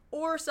 Mm-hmm.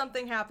 Or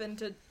something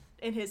happened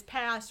in his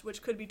past,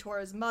 which could be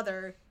Tora's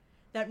mother,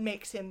 that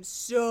makes him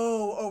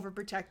so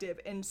overprotective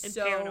and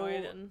so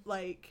paranoid and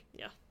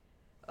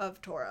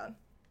of Tora.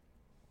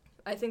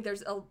 I think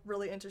there's a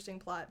really interesting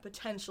plot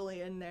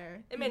potentially in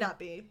there. It may not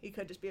be. He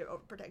could just be an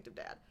overprotective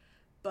dad.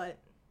 But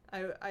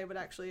I would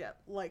actually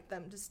like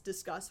them to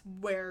discuss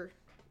where's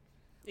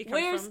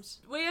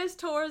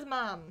Tora's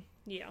mom?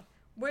 Yeah.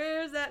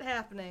 Where's that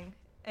happening?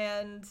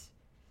 And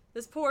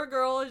this poor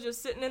girl is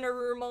just sitting in her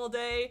room all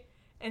day,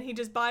 and he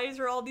just buys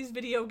her all these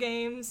video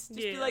games. Just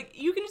be like,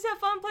 you can just have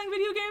fun playing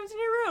video games in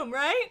your room,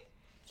 right?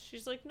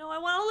 She's like, no, I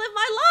want to live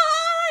my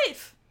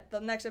life! The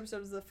next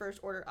episode is the First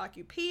Order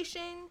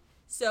occupation.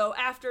 So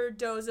after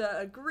Doza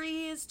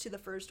agrees to the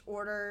First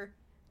Order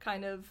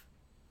kind of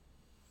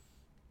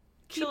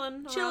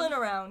chilling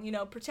around,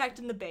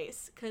 protecting the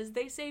base, because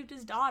they saved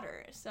his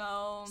daughter,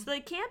 so they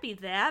can't be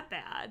that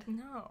bad.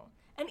 No.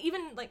 And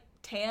even, like,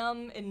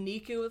 Tam and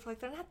Niku, it's like,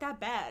 they're not that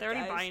bad, They're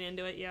already guys. buying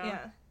into it,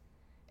 yeah.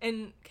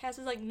 And Cass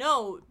is like,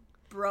 no,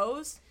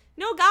 bros.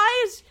 No,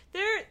 guys,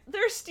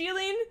 they're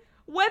stealing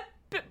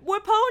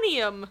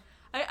weaponium.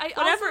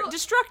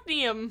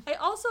 Destructium. I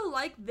also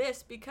like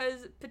this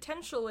because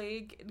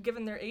potentially,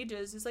 given their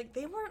ages, is like,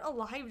 they weren't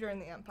alive during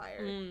the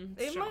Empire.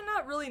 They might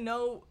not really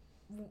know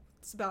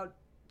about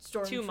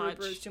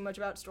stormtroopers, too much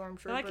about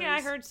stormtroopers. They're like, yeah,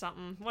 I heard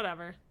something.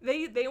 Whatever.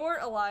 They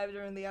weren't alive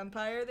during the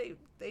Empire.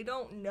 They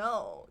don't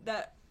know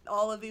that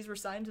all of these were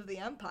signs of the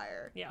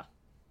Empire. Yeah.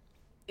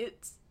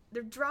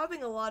 They're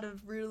dropping a lot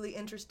of really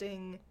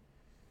interesting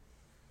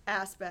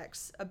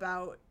aspects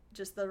about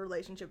just the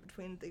relationship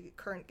between the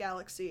current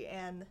galaxy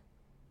and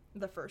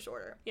the First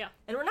Order. Yeah.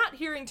 And we're not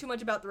hearing too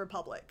much about the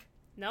Republic.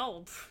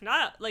 No,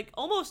 not, like,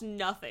 almost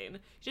nothing.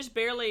 Just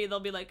barely, they'll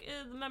be like,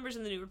 the members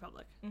in the New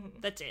Republic.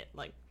 Mm-hmm. That's it,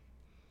 like.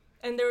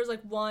 And there was,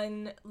 like,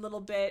 one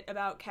little bit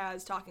about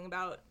Kaz talking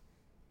about,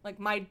 like,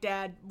 my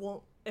dad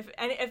won't,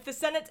 if the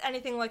Senate's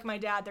anything like my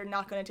dad, they're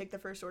not going to take the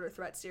First Order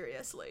threat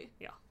seriously.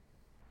 Yeah.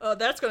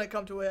 That's going to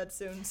come to a head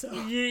soon, so.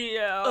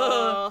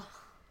 Yeah.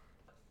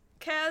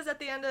 Kaz, at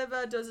the end of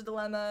Doza's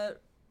Dilemma,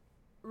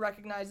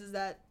 recognizes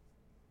that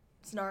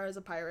Synara is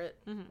a pirate,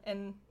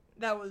 and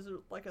that was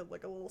like a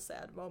little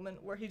sad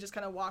moment where he just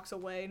kind of walks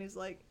away and he's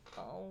like,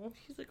 oh.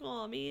 He's like,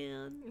 oh,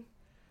 man.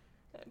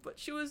 But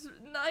she was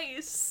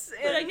nice.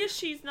 But I guess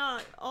she's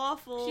not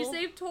awful. She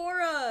saved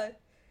Tora.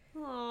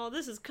 Oh,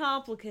 this is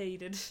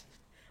complicated.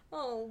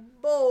 Oh,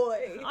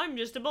 boy. I'm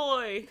just a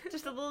boy.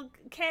 Just a little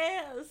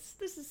Kaz.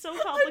 This is so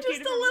complicated. I'm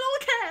just a little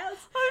Kaz.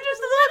 I'm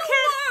just a little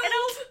kid in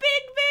a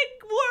big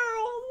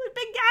world, a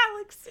big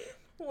galaxy.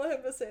 I want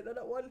him to say that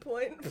at one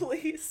point,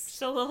 please.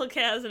 Just a little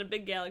Kaz in a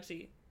big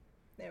galaxy.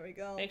 There we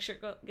go. Make sure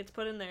it gets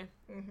put in there.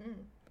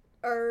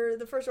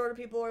 The First Order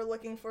people are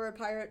looking for a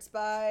pirate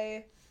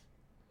spy.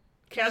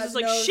 Kaz is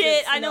like,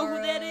 shit, I know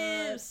who that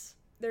is.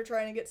 They're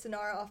trying to get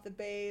Synara off the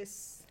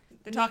base.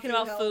 They're talking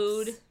about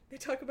food. They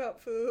talk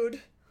about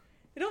food.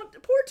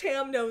 Poor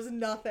Tam knows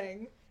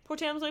nothing. Poor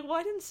Tam's like,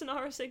 why didn't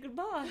Synara say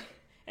goodbye?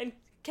 And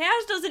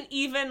Kaz doesn't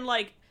even,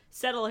 like,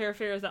 settle her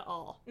fears at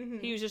all.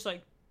 He was just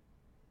like,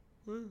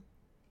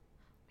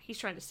 he's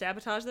trying to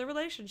sabotage their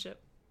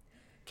relationship.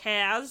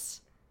 Kaz.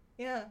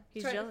 Yeah.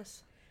 He's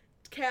jealous.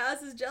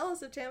 Kaz is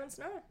jealous of Tam and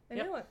Synara. I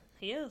know it.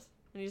 He is.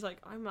 And he's like,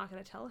 I'm not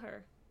going to tell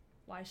her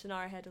why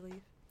Synara had to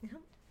leave. Yep.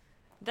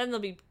 Then they'll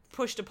be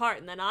pushed apart,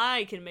 and then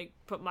I can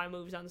put my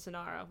moves on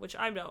Synara, which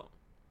I don't.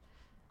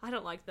 I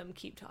don't like them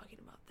keep talking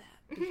about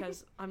that,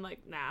 because I'm like,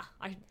 nah.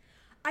 I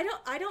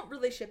don't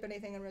really ship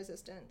anything in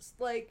Resistance.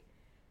 Like,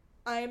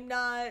 I'm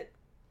not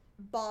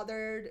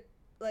bothered,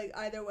 like,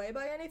 either way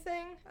by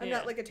anything. I'm Yeah.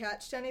 not, like,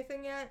 attached to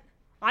anything yet.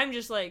 I'm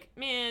just like,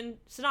 man,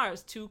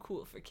 Sonara's too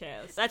cool for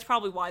Kaz. That's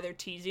probably why they're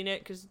teasing it,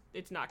 because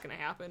it's not gonna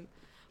happen.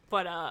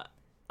 But,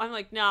 I'm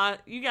like, nah,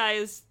 you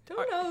guys...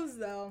 Who knows,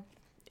 though?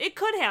 It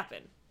could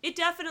happen. It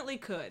definitely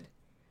could.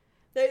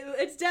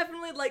 It's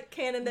definitely, like,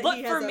 canon that But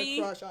he for has me-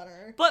 a crush on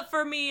her. But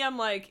for me, I'm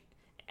like,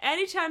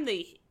 anytime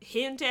they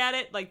hint at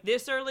it, like,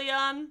 this early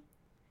on,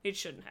 it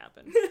shouldn't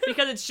happen.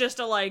 Because it's just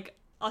a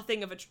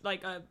thing of,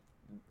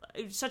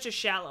 it's such a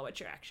shallow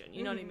attraction,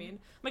 you know what I mean?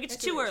 Like, it's I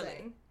see too what you're early.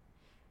 saying.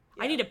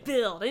 I need a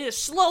build. I need a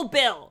slow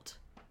build.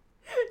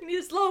 You need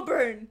a slow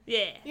burn.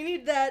 Yeah. You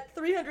need that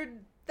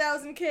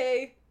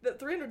 300,000K. That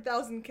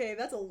 300,000K,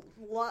 that's a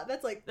lot.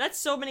 That's like... That's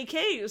so many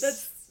Ks.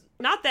 That's...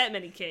 Not that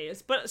many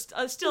Ks, but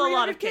still a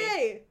lot of Ks.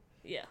 300K.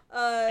 Yeah,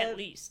 At at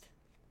least.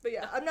 But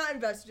yeah, I'm not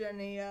invested in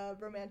any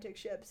romantic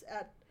ships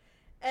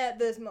at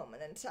this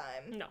moment in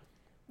time. No.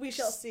 We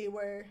shall see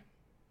where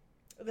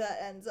that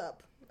ends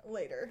up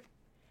later.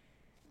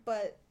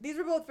 But these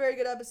were both very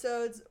good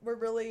episodes. We're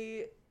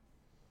really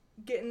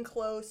getting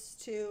close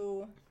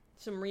to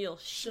Some real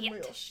shit. some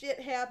real shit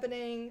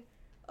happening,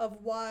 of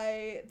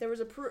why there was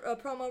a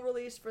promo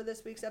release for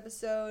this week's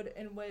episode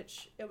in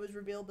which it was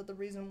revealed that the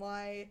reason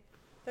why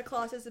the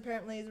Colossus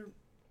apparently is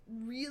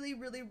really,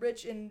 really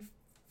rich in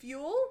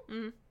fuel.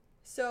 Mm-hmm.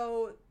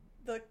 So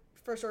the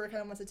First Order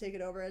kind of wants to take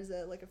it over as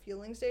a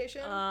fueling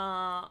station.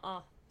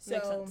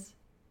 Makes sense.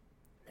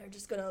 They're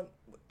just gonna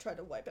try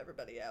to wipe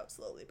everybody out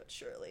slowly but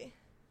surely.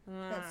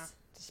 That's-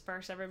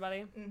 Disperse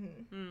everybody.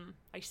 Mm-hmm.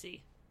 I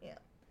see.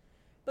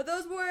 But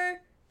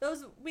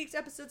those week's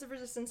episodes of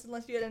Resistance,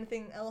 unless you had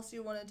anything else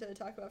you wanted to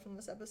talk about from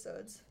those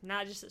episodes.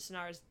 Not just that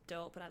Sonara's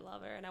dope, and I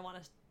love her, and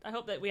I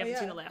hope that we haven't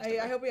seen the last of I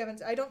her. hope we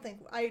haven't. I don't think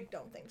so.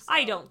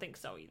 I don't think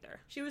so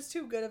either. She was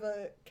too good of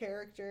a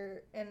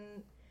character, and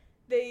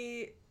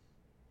they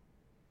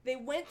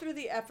went through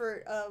the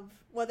effort of,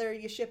 whether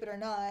you ship it or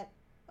not,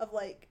 of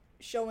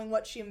showing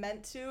what she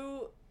meant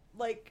to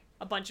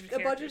A bunch of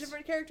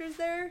different characters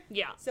there.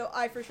 Yeah, So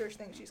I for sure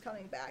think she's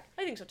coming back,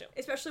 I think so too.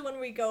 especially when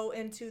we go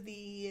into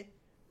the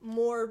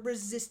more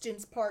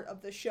resistance part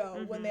of the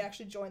show, when they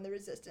actually join the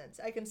resistance.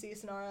 I can see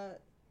Sonara,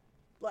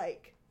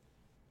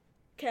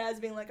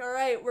 Kaz being like, all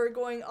right, we're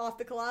going off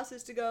the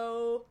Colossus to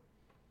go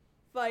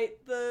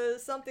fight the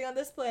something on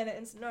this planet,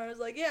 and Sonara's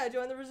like, yeah,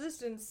 join the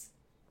resistance.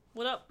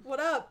 What up? What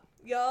up,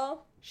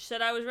 y'all? She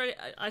said I was ready.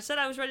 I said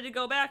I was ready to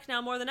go back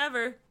now more than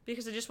ever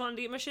because I just wanted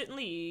to get my shit and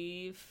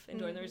leave and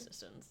join the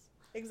resistance.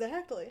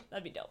 Exactly.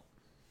 That'd be dope.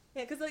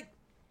 Yeah, because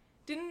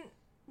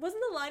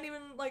wasn't the line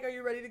even are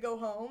you ready to go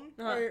home,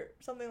 or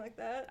something like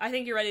that? I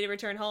think you're ready to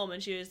return home,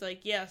 and she was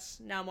like, yes,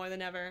 now more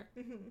than ever.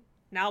 Mm-hmm.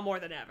 Now more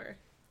than ever.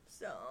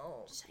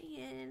 So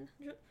Saying.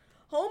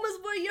 home is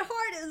where your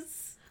heart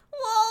is.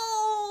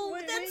 Whoa,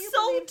 Wait, that's you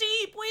so believe-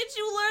 deep. Where'd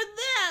you learn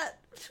that?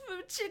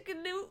 From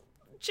chicken noodle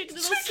Chicken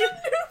soup.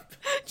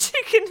 Noop.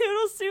 Chicken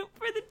noodle soup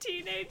for the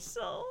teenage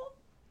soul.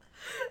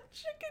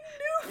 Chicken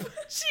Noop.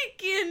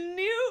 Chicken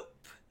noop.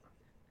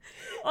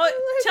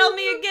 Oh, tell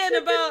me again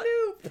about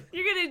Noop.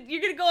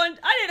 you're gonna go on.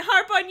 I didn't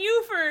harp on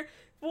you for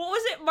what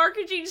was it?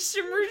 Marketing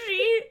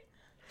Shimmergy.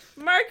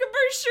 I'm the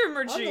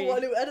Marketing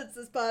one who edits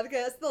this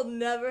podcast. They'll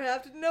never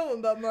have to know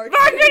about marketing.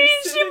 Marketing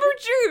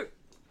Shimmergy.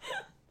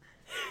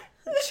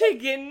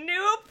 Chicken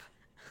noop.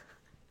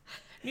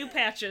 New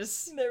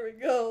patches There we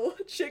go.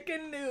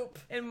 Chicken Noop.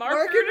 and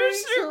Marketing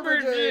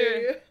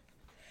Shimmergy.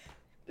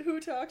 Who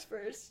talks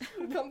first?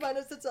 Come find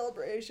us at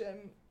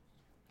Celebration.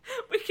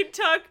 We can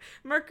talk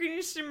Marketing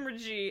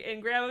Shimmergy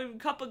and grab a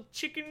cup of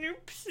chicken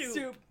noop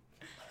soup.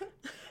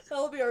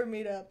 That'll be our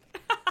meetup.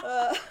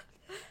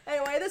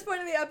 Anyway, at this point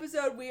in the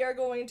episode, we are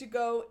going to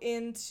go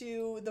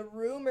into the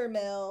rumor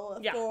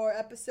mill for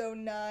episode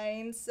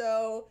 9.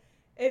 So,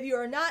 if you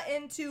are not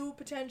into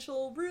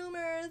potential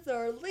rumors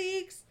or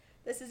leaks,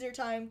 this is your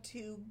time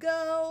to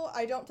go.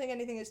 I don't think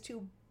anything is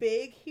too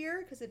big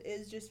here, because it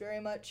is just very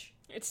much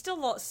It's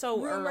still so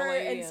rumor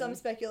early and some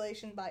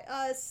speculation by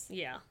us.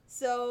 yeah,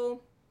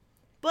 So,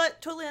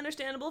 but totally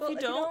understandable if you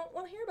don't.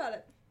 want to hear about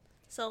it.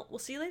 So we'll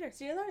see you later.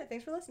 See you later.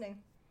 Thanks for listening.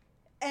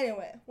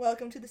 Anyway,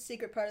 welcome to the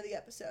secret part of the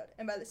episode.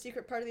 And by the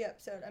secret part of the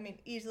episode, I mean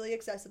easily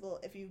accessible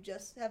if you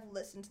just have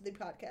listened to the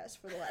podcast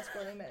for the last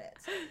 40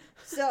 minutes.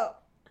 So,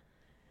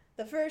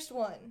 the first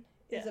one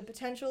is a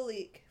potential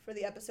leak for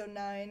the episode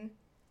 9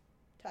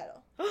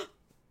 title.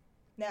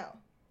 Now,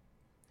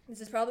 this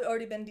has probably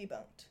already been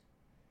debunked.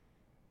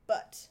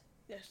 But,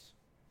 Yes.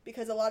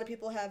 because a lot of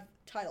people have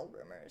title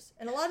rumors,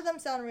 and a lot of them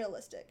sound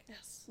realistic.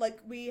 Yes.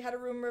 We had a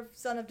rumor of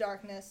Son of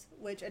Darkness,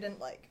 which I didn't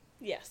like.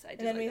 Yes, I did.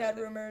 And then like we that had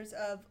one. rumors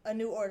of A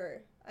New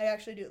Order. I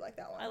actually do like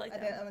that one. I like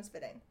that That one's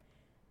fitting.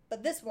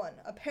 But this one,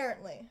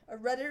 apparently, a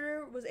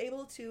Redditor was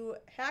able to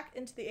hack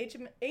into the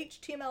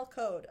HTML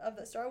code of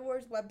the Star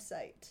Wars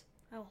website.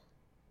 Oh.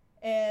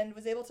 And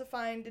was able to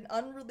find an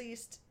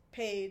unreleased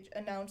page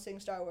announcing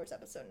Star Wars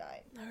Episode 9.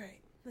 All right,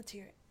 let's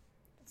hear it.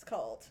 It's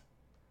called...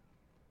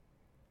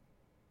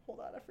 Hold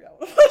on, I forgot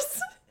what it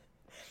was.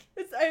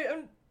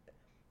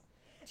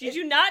 Did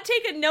you not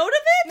take a note of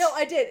it? No,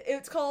 I did.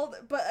 It's called,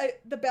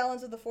 The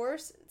Balance of the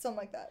Force, something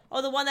like that.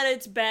 Oh, the one that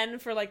it's been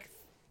for, like,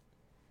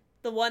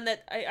 the one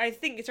that I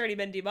think it's already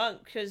been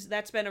debunked, because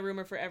that's been a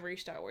rumor for every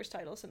Star Wars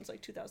title since,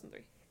 like,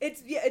 2003.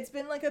 It's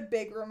been, like, a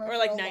big rumor or, for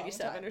like, a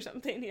 97 long time. or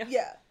something, yeah.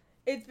 Yeah.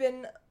 It's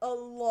been a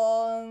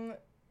long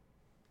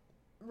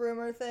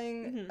rumor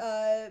thing.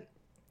 Mm-hmm.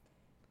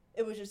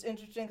 It was just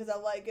interesting because I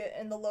like it,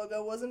 and the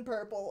logo was in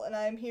purple, and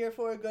I'm here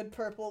for a good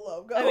purple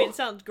logo. I mean, it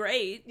sounds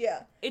great.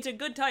 Yeah. It's a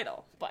good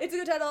title, but... It's a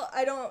good title.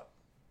 I don't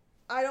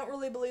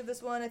really believe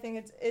this one. I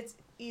think it's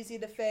easy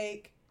to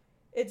fake.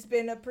 It's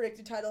been a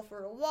predicted title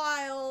for a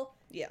while.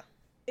 Yeah.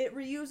 It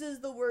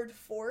reuses the word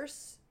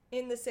force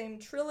in the same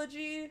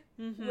trilogy,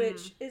 Mm-hmm.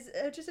 which is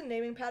just a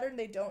naming pattern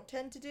they don't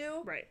tend to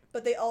do. Right.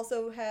 But they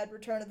also had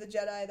Return of the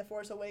Jedi, The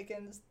Force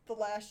Awakens, The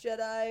Last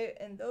Jedi,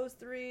 and those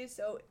three,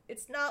 so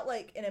it's not,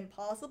 like, an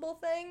impossible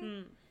thing.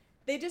 Mm.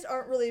 They just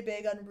aren't really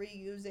big on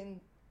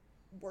reusing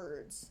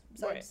words.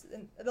 Besides,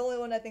 and the only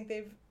one I think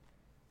they've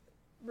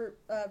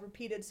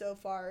repeated so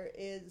far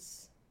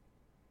is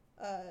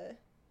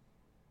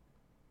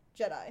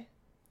Jedi.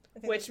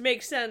 Which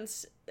makes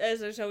sense, as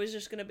there's always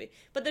just gonna be.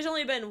 But there's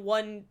only been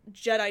one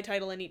Jedi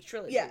title in each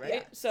trilogy, right?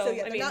 Yeah. So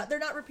yeah, I mean, they're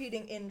not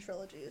repeating in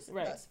trilogies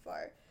Right. thus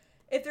far.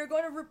 If they're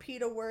going to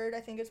repeat a word, I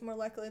think it's more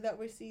likely that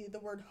we see the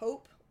word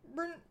hope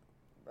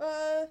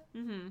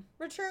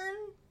return.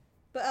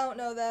 But I don't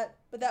know that.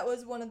 But that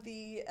was one of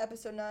the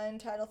episode 9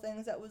 title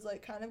things that was,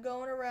 like, kind of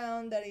going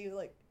around, that he,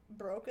 like,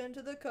 broke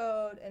into the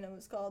code, and it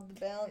was called the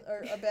balance,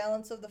 or a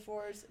balance of the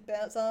force,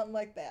 something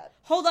like that.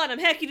 hold on, I'm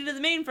hacking into the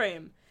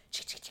mainframe.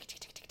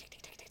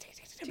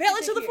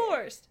 Balance of the Here.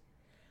 Force.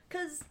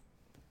 Because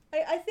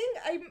I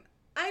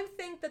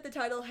think that the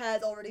title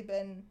has already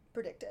been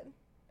predicted.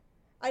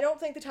 I don't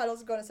think the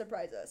title's going to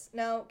surprise us.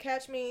 Now,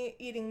 catch me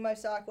eating my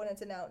sock when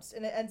it's announced,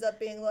 and it ends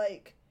up being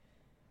like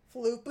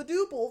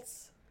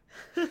Floopadooples.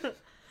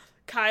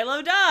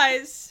 Kylo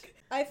dies.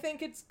 I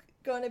think it's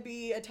going to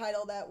be a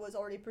title that was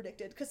already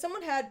predicted, because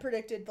someone had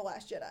predicted The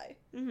Last Jedi.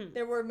 Mm-hmm.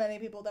 There were many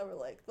people that were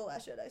like, The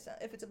Last Jedi.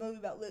 If it's a movie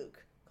about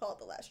Luke, call it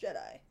The Last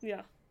Jedi.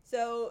 Yeah.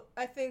 So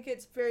I think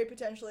it's very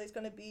potentially it's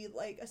going to be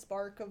like a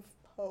spark of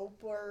hope,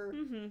 or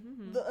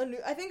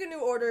I think A New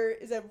Order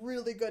is a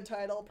really good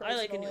title. Personally,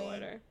 I like A New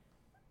Order.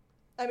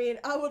 I mean,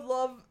 I would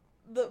love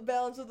the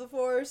Balance of the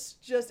Force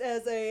just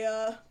as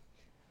a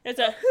It's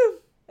a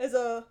as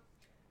a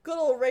good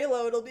old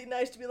Raylo. It'll be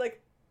nice to be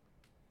like,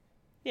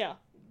 yeah.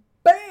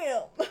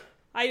 bam.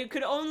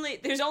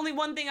 There's only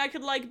one thing I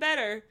could like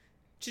better,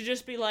 to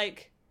just be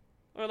like,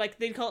 or like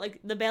they'd call it like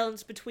the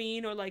balance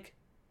between, or like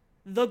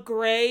the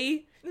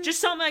gray,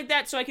 just something like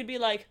that, so I could be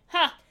like,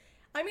 ha.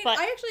 I mean, But-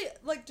 I actually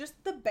like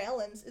just The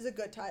Balance is a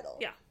good title.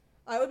 Yeah.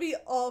 I would be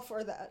all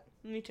for that.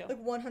 Me too.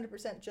 Like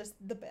 100% just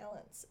The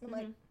Balance. I'm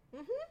like,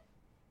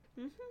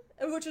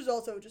 which has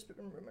also just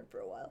been rumored for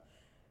a while.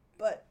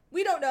 But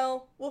we don't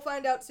know. We'll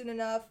find out soon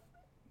enough,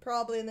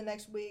 probably in the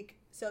next week,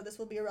 so this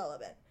will be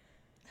irrelevant.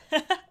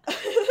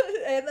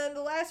 And then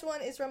the last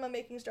one is from a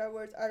Making Star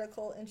Wars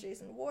article in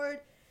Jason Ward.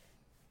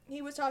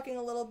 He was talking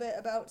a little bit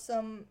about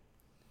some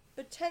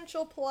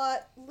potential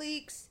plot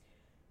leaks,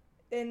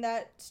 in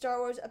that Star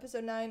Wars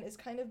Episode 9 is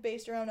kind of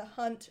based around a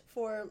hunt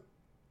for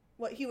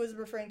what he was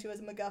referring to as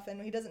a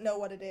MacGuffin. He doesn't know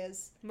what it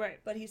is, Right.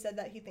 but he said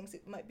that he thinks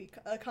it might be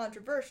a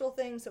controversial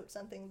thing, so it's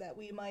something that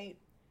we might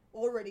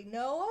already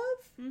know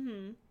of.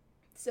 Mm-hmm.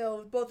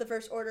 So both the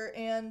First Order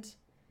and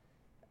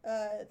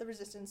the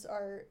Resistance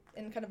are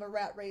in kind of a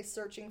rat race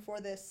searching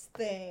for this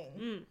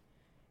thing.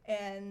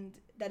 And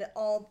that it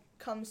all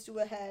comes to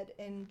a head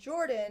in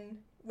Jordan,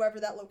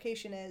 wherever that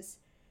location is,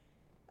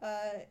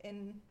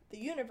 in the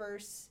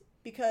universe,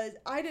 because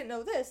I didn't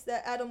know this,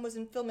 that Adam was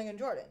filming in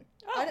Jordan.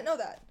 Oh. I didn't know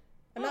that.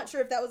 I'm not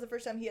sure if that was the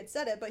first time he had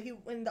said it, but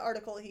in the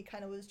article he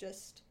kind of was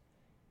just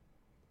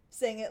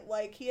saying it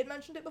like he had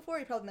mentioned it before.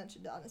 He probably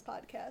mentioned it on his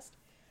podcast.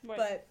 Right.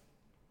 But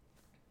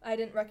I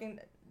didn't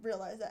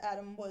realize that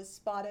Adam was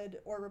spotted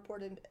or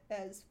reported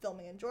as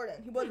filming in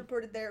Jordan. He was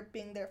reported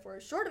being there for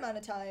a short amount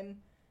of time,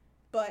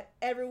 but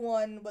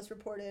everyone was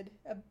reported,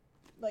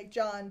 like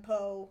John,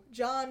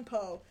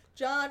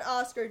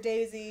 Oscar,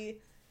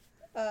 Daisy,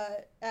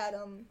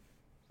 Adam,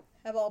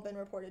 have all been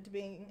reported to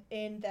being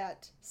in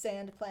that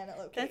sand planet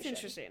location. That's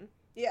interesting.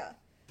 Yeah.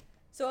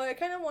 So I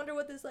kind of wonder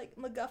what this, like,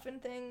 MacGuffin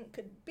thing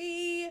could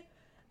be.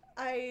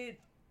 I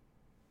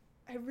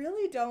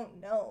really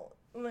don't know.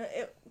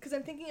 Because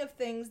I'm thinking of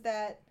things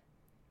that...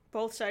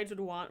 Both sides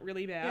would want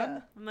really bad. Yeah.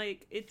 I'm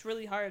like, it's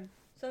really hard.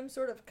 Some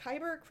sort of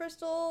Kyber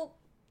crystal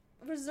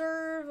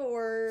reserve,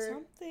 or...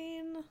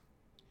 Something.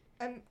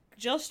 I'm...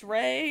 Just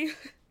Rey.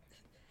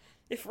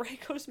 If Rey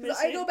goes missing.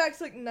 I go back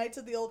to, like, Knights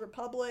of the Old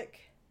Republic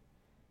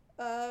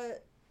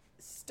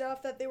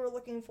stuff that they were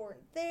looking for in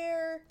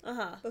there.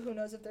 Uh-huh. But who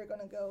knows if they're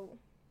gonna go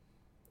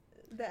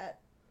that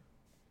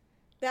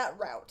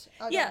route.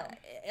 I don't Yeah,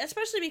 know.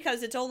 especially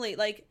because it's only,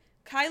 like,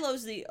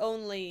 Kylo's the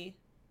only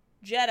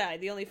Jedi,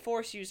 the only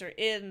Force user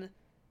in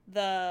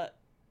the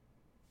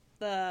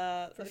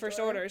First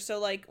Order. So,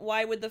 like,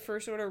 why would the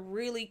First Order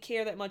really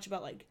care that much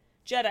about, like,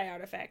 Jedi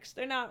artifacts.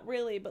 They're not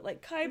really, but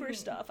like Kyber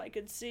stuff I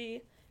could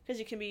see, because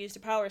it can be used to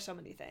power so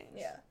many things.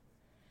 Yeah.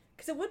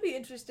 Because it would be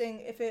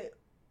interesting if it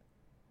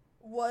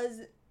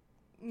was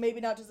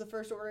maybe not just the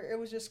First Order, it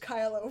was just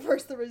Kylo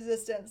versus the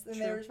Resistance, and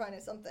they True. were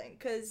finding something.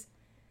 Because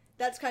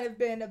that's kind of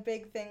been a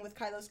big thing with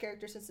Kylo's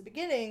character since the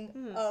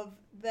beginning, of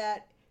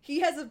that he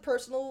has a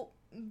personal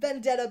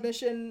vendetta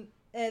mission,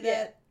 and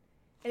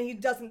and he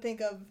doesn't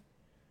think of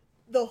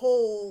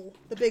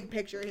the big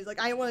picture. He's like,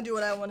 I want to do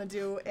what I want to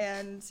do,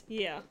 and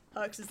Yeah.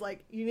 Hux is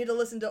like, you need to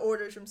listen to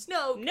orders from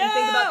Snoke and No!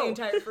 think about the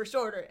entire First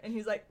Order. And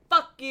he's like,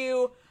 fuck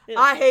you, Yeah.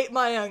 I hate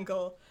my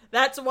uncle.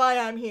 That's why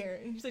I'm here.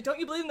 And he's like, don't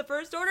you believe in the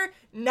First Order?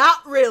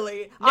 Not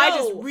really. I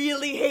just No.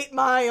 really hate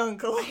my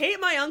uncle. I hate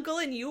my uncle,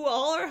 and you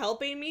all are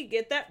helping me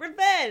get that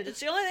revenge. It's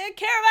the only thing I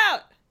care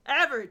about.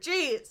 Ever.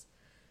 Jeez.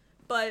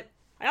 But,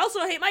 I also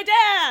hate my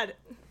dad.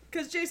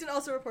 because Jason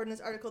also reported in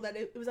this article that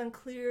it was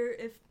unclear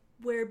if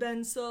where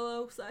Ben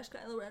Solo /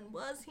 Kylo Ren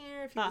was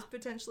here, if he was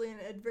potentially an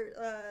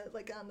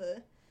like on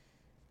the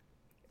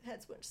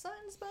head switch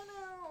signs by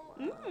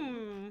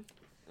now.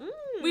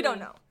 We don't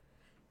know.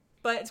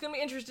 But it's going to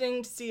be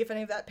interesting to see if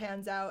any of that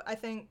pans out. I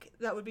think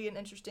that would be an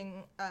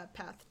interesting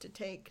path to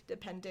take,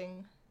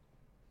 depending.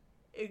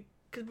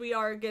 Because we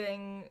are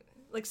getting,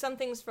 like, some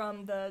things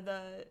from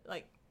the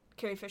like,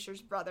 Carrie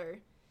Fisher's brother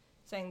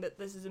saying that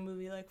this is a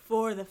movie, like,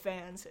 for the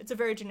fans. It's a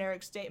very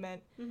generic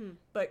statement,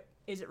 but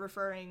is it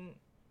referring...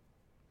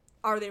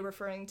 Are they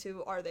referring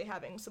to, are they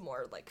having some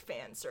more, like,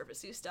 fan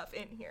servicey stuff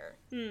in here?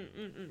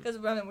 Because,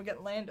 I mean, we're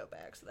getting Lando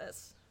back, so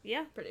that's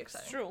pretty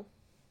exciting. It's true.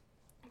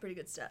 Pretty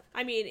good stuff.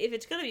 I mean, if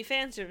it's gonna be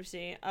fan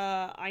servicey,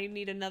 I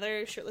need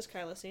another shirtless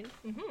Kylo scene.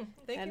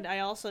 Thank And you. I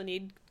also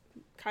need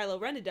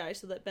Kylo Ren to die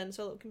so that Ben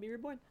Solo can be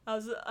reborn.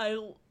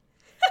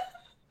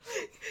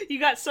 You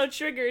got so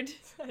triggered.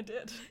 I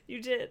did.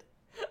 You did.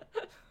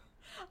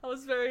 I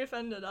was very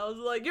offended. I was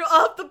like, you're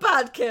off the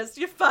podcast.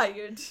 You're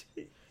fired.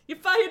 You're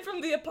fired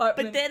from the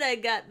apartment. But then I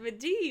got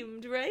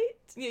redeemed, right?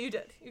 Yeah, you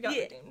did. You got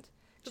redeemed.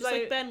 Just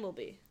like Ben will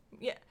be.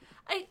 Yeah.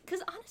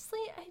 Because honestly,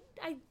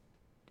 I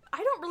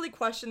don't really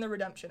question the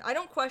redemption. I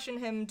don't question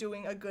him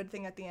doing a good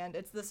thing at the end.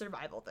 It's the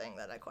survival thing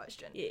that I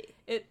question.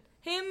 Yeah.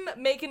 Him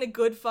making a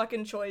good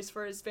fucking choice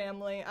for his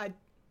family, I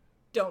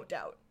don't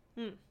doubt.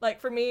 Like,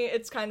 for me,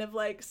 it's kind of,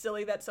 like,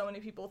 silly that so many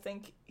people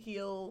think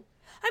he'll...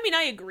 I mean,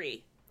 I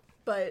agree.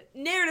 But...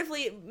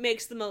 Narratively, it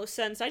makes the most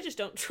sense. I just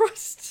don't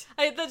trust.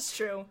 That's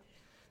true.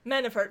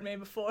 Men have hurt me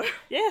before.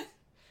 Yeah.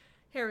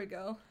 Here we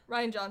go.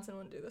 Ryan Johnson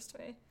wouldn't do this to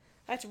me.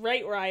 That's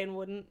right, Ryan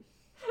wouldn't.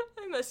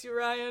 I miss you,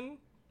 Ryan.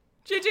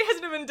 JJ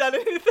hasn't even done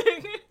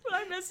anything, but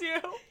I miss you.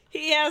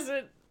 He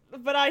hasn't,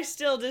 but I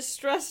still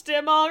distrust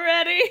him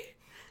already.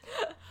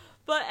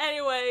 But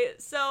anyway,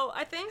 so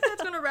I think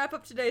that's going to wrap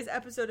up today's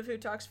episode of Who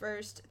Talks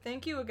First.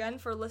 Thank you again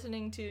for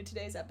listening to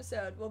today's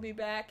episode. We'll be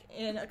back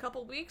in a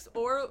couple weeks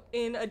or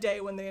in a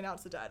day when they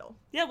announce the title.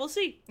 Yeah, we'll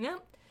see. Yeah.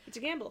 It's a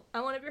gamble.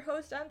 I'm one of your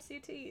hosts. I'm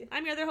CT.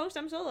 I'm your other host.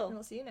 I'm Solo. And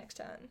we'll see you next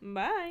time.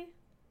 Bye.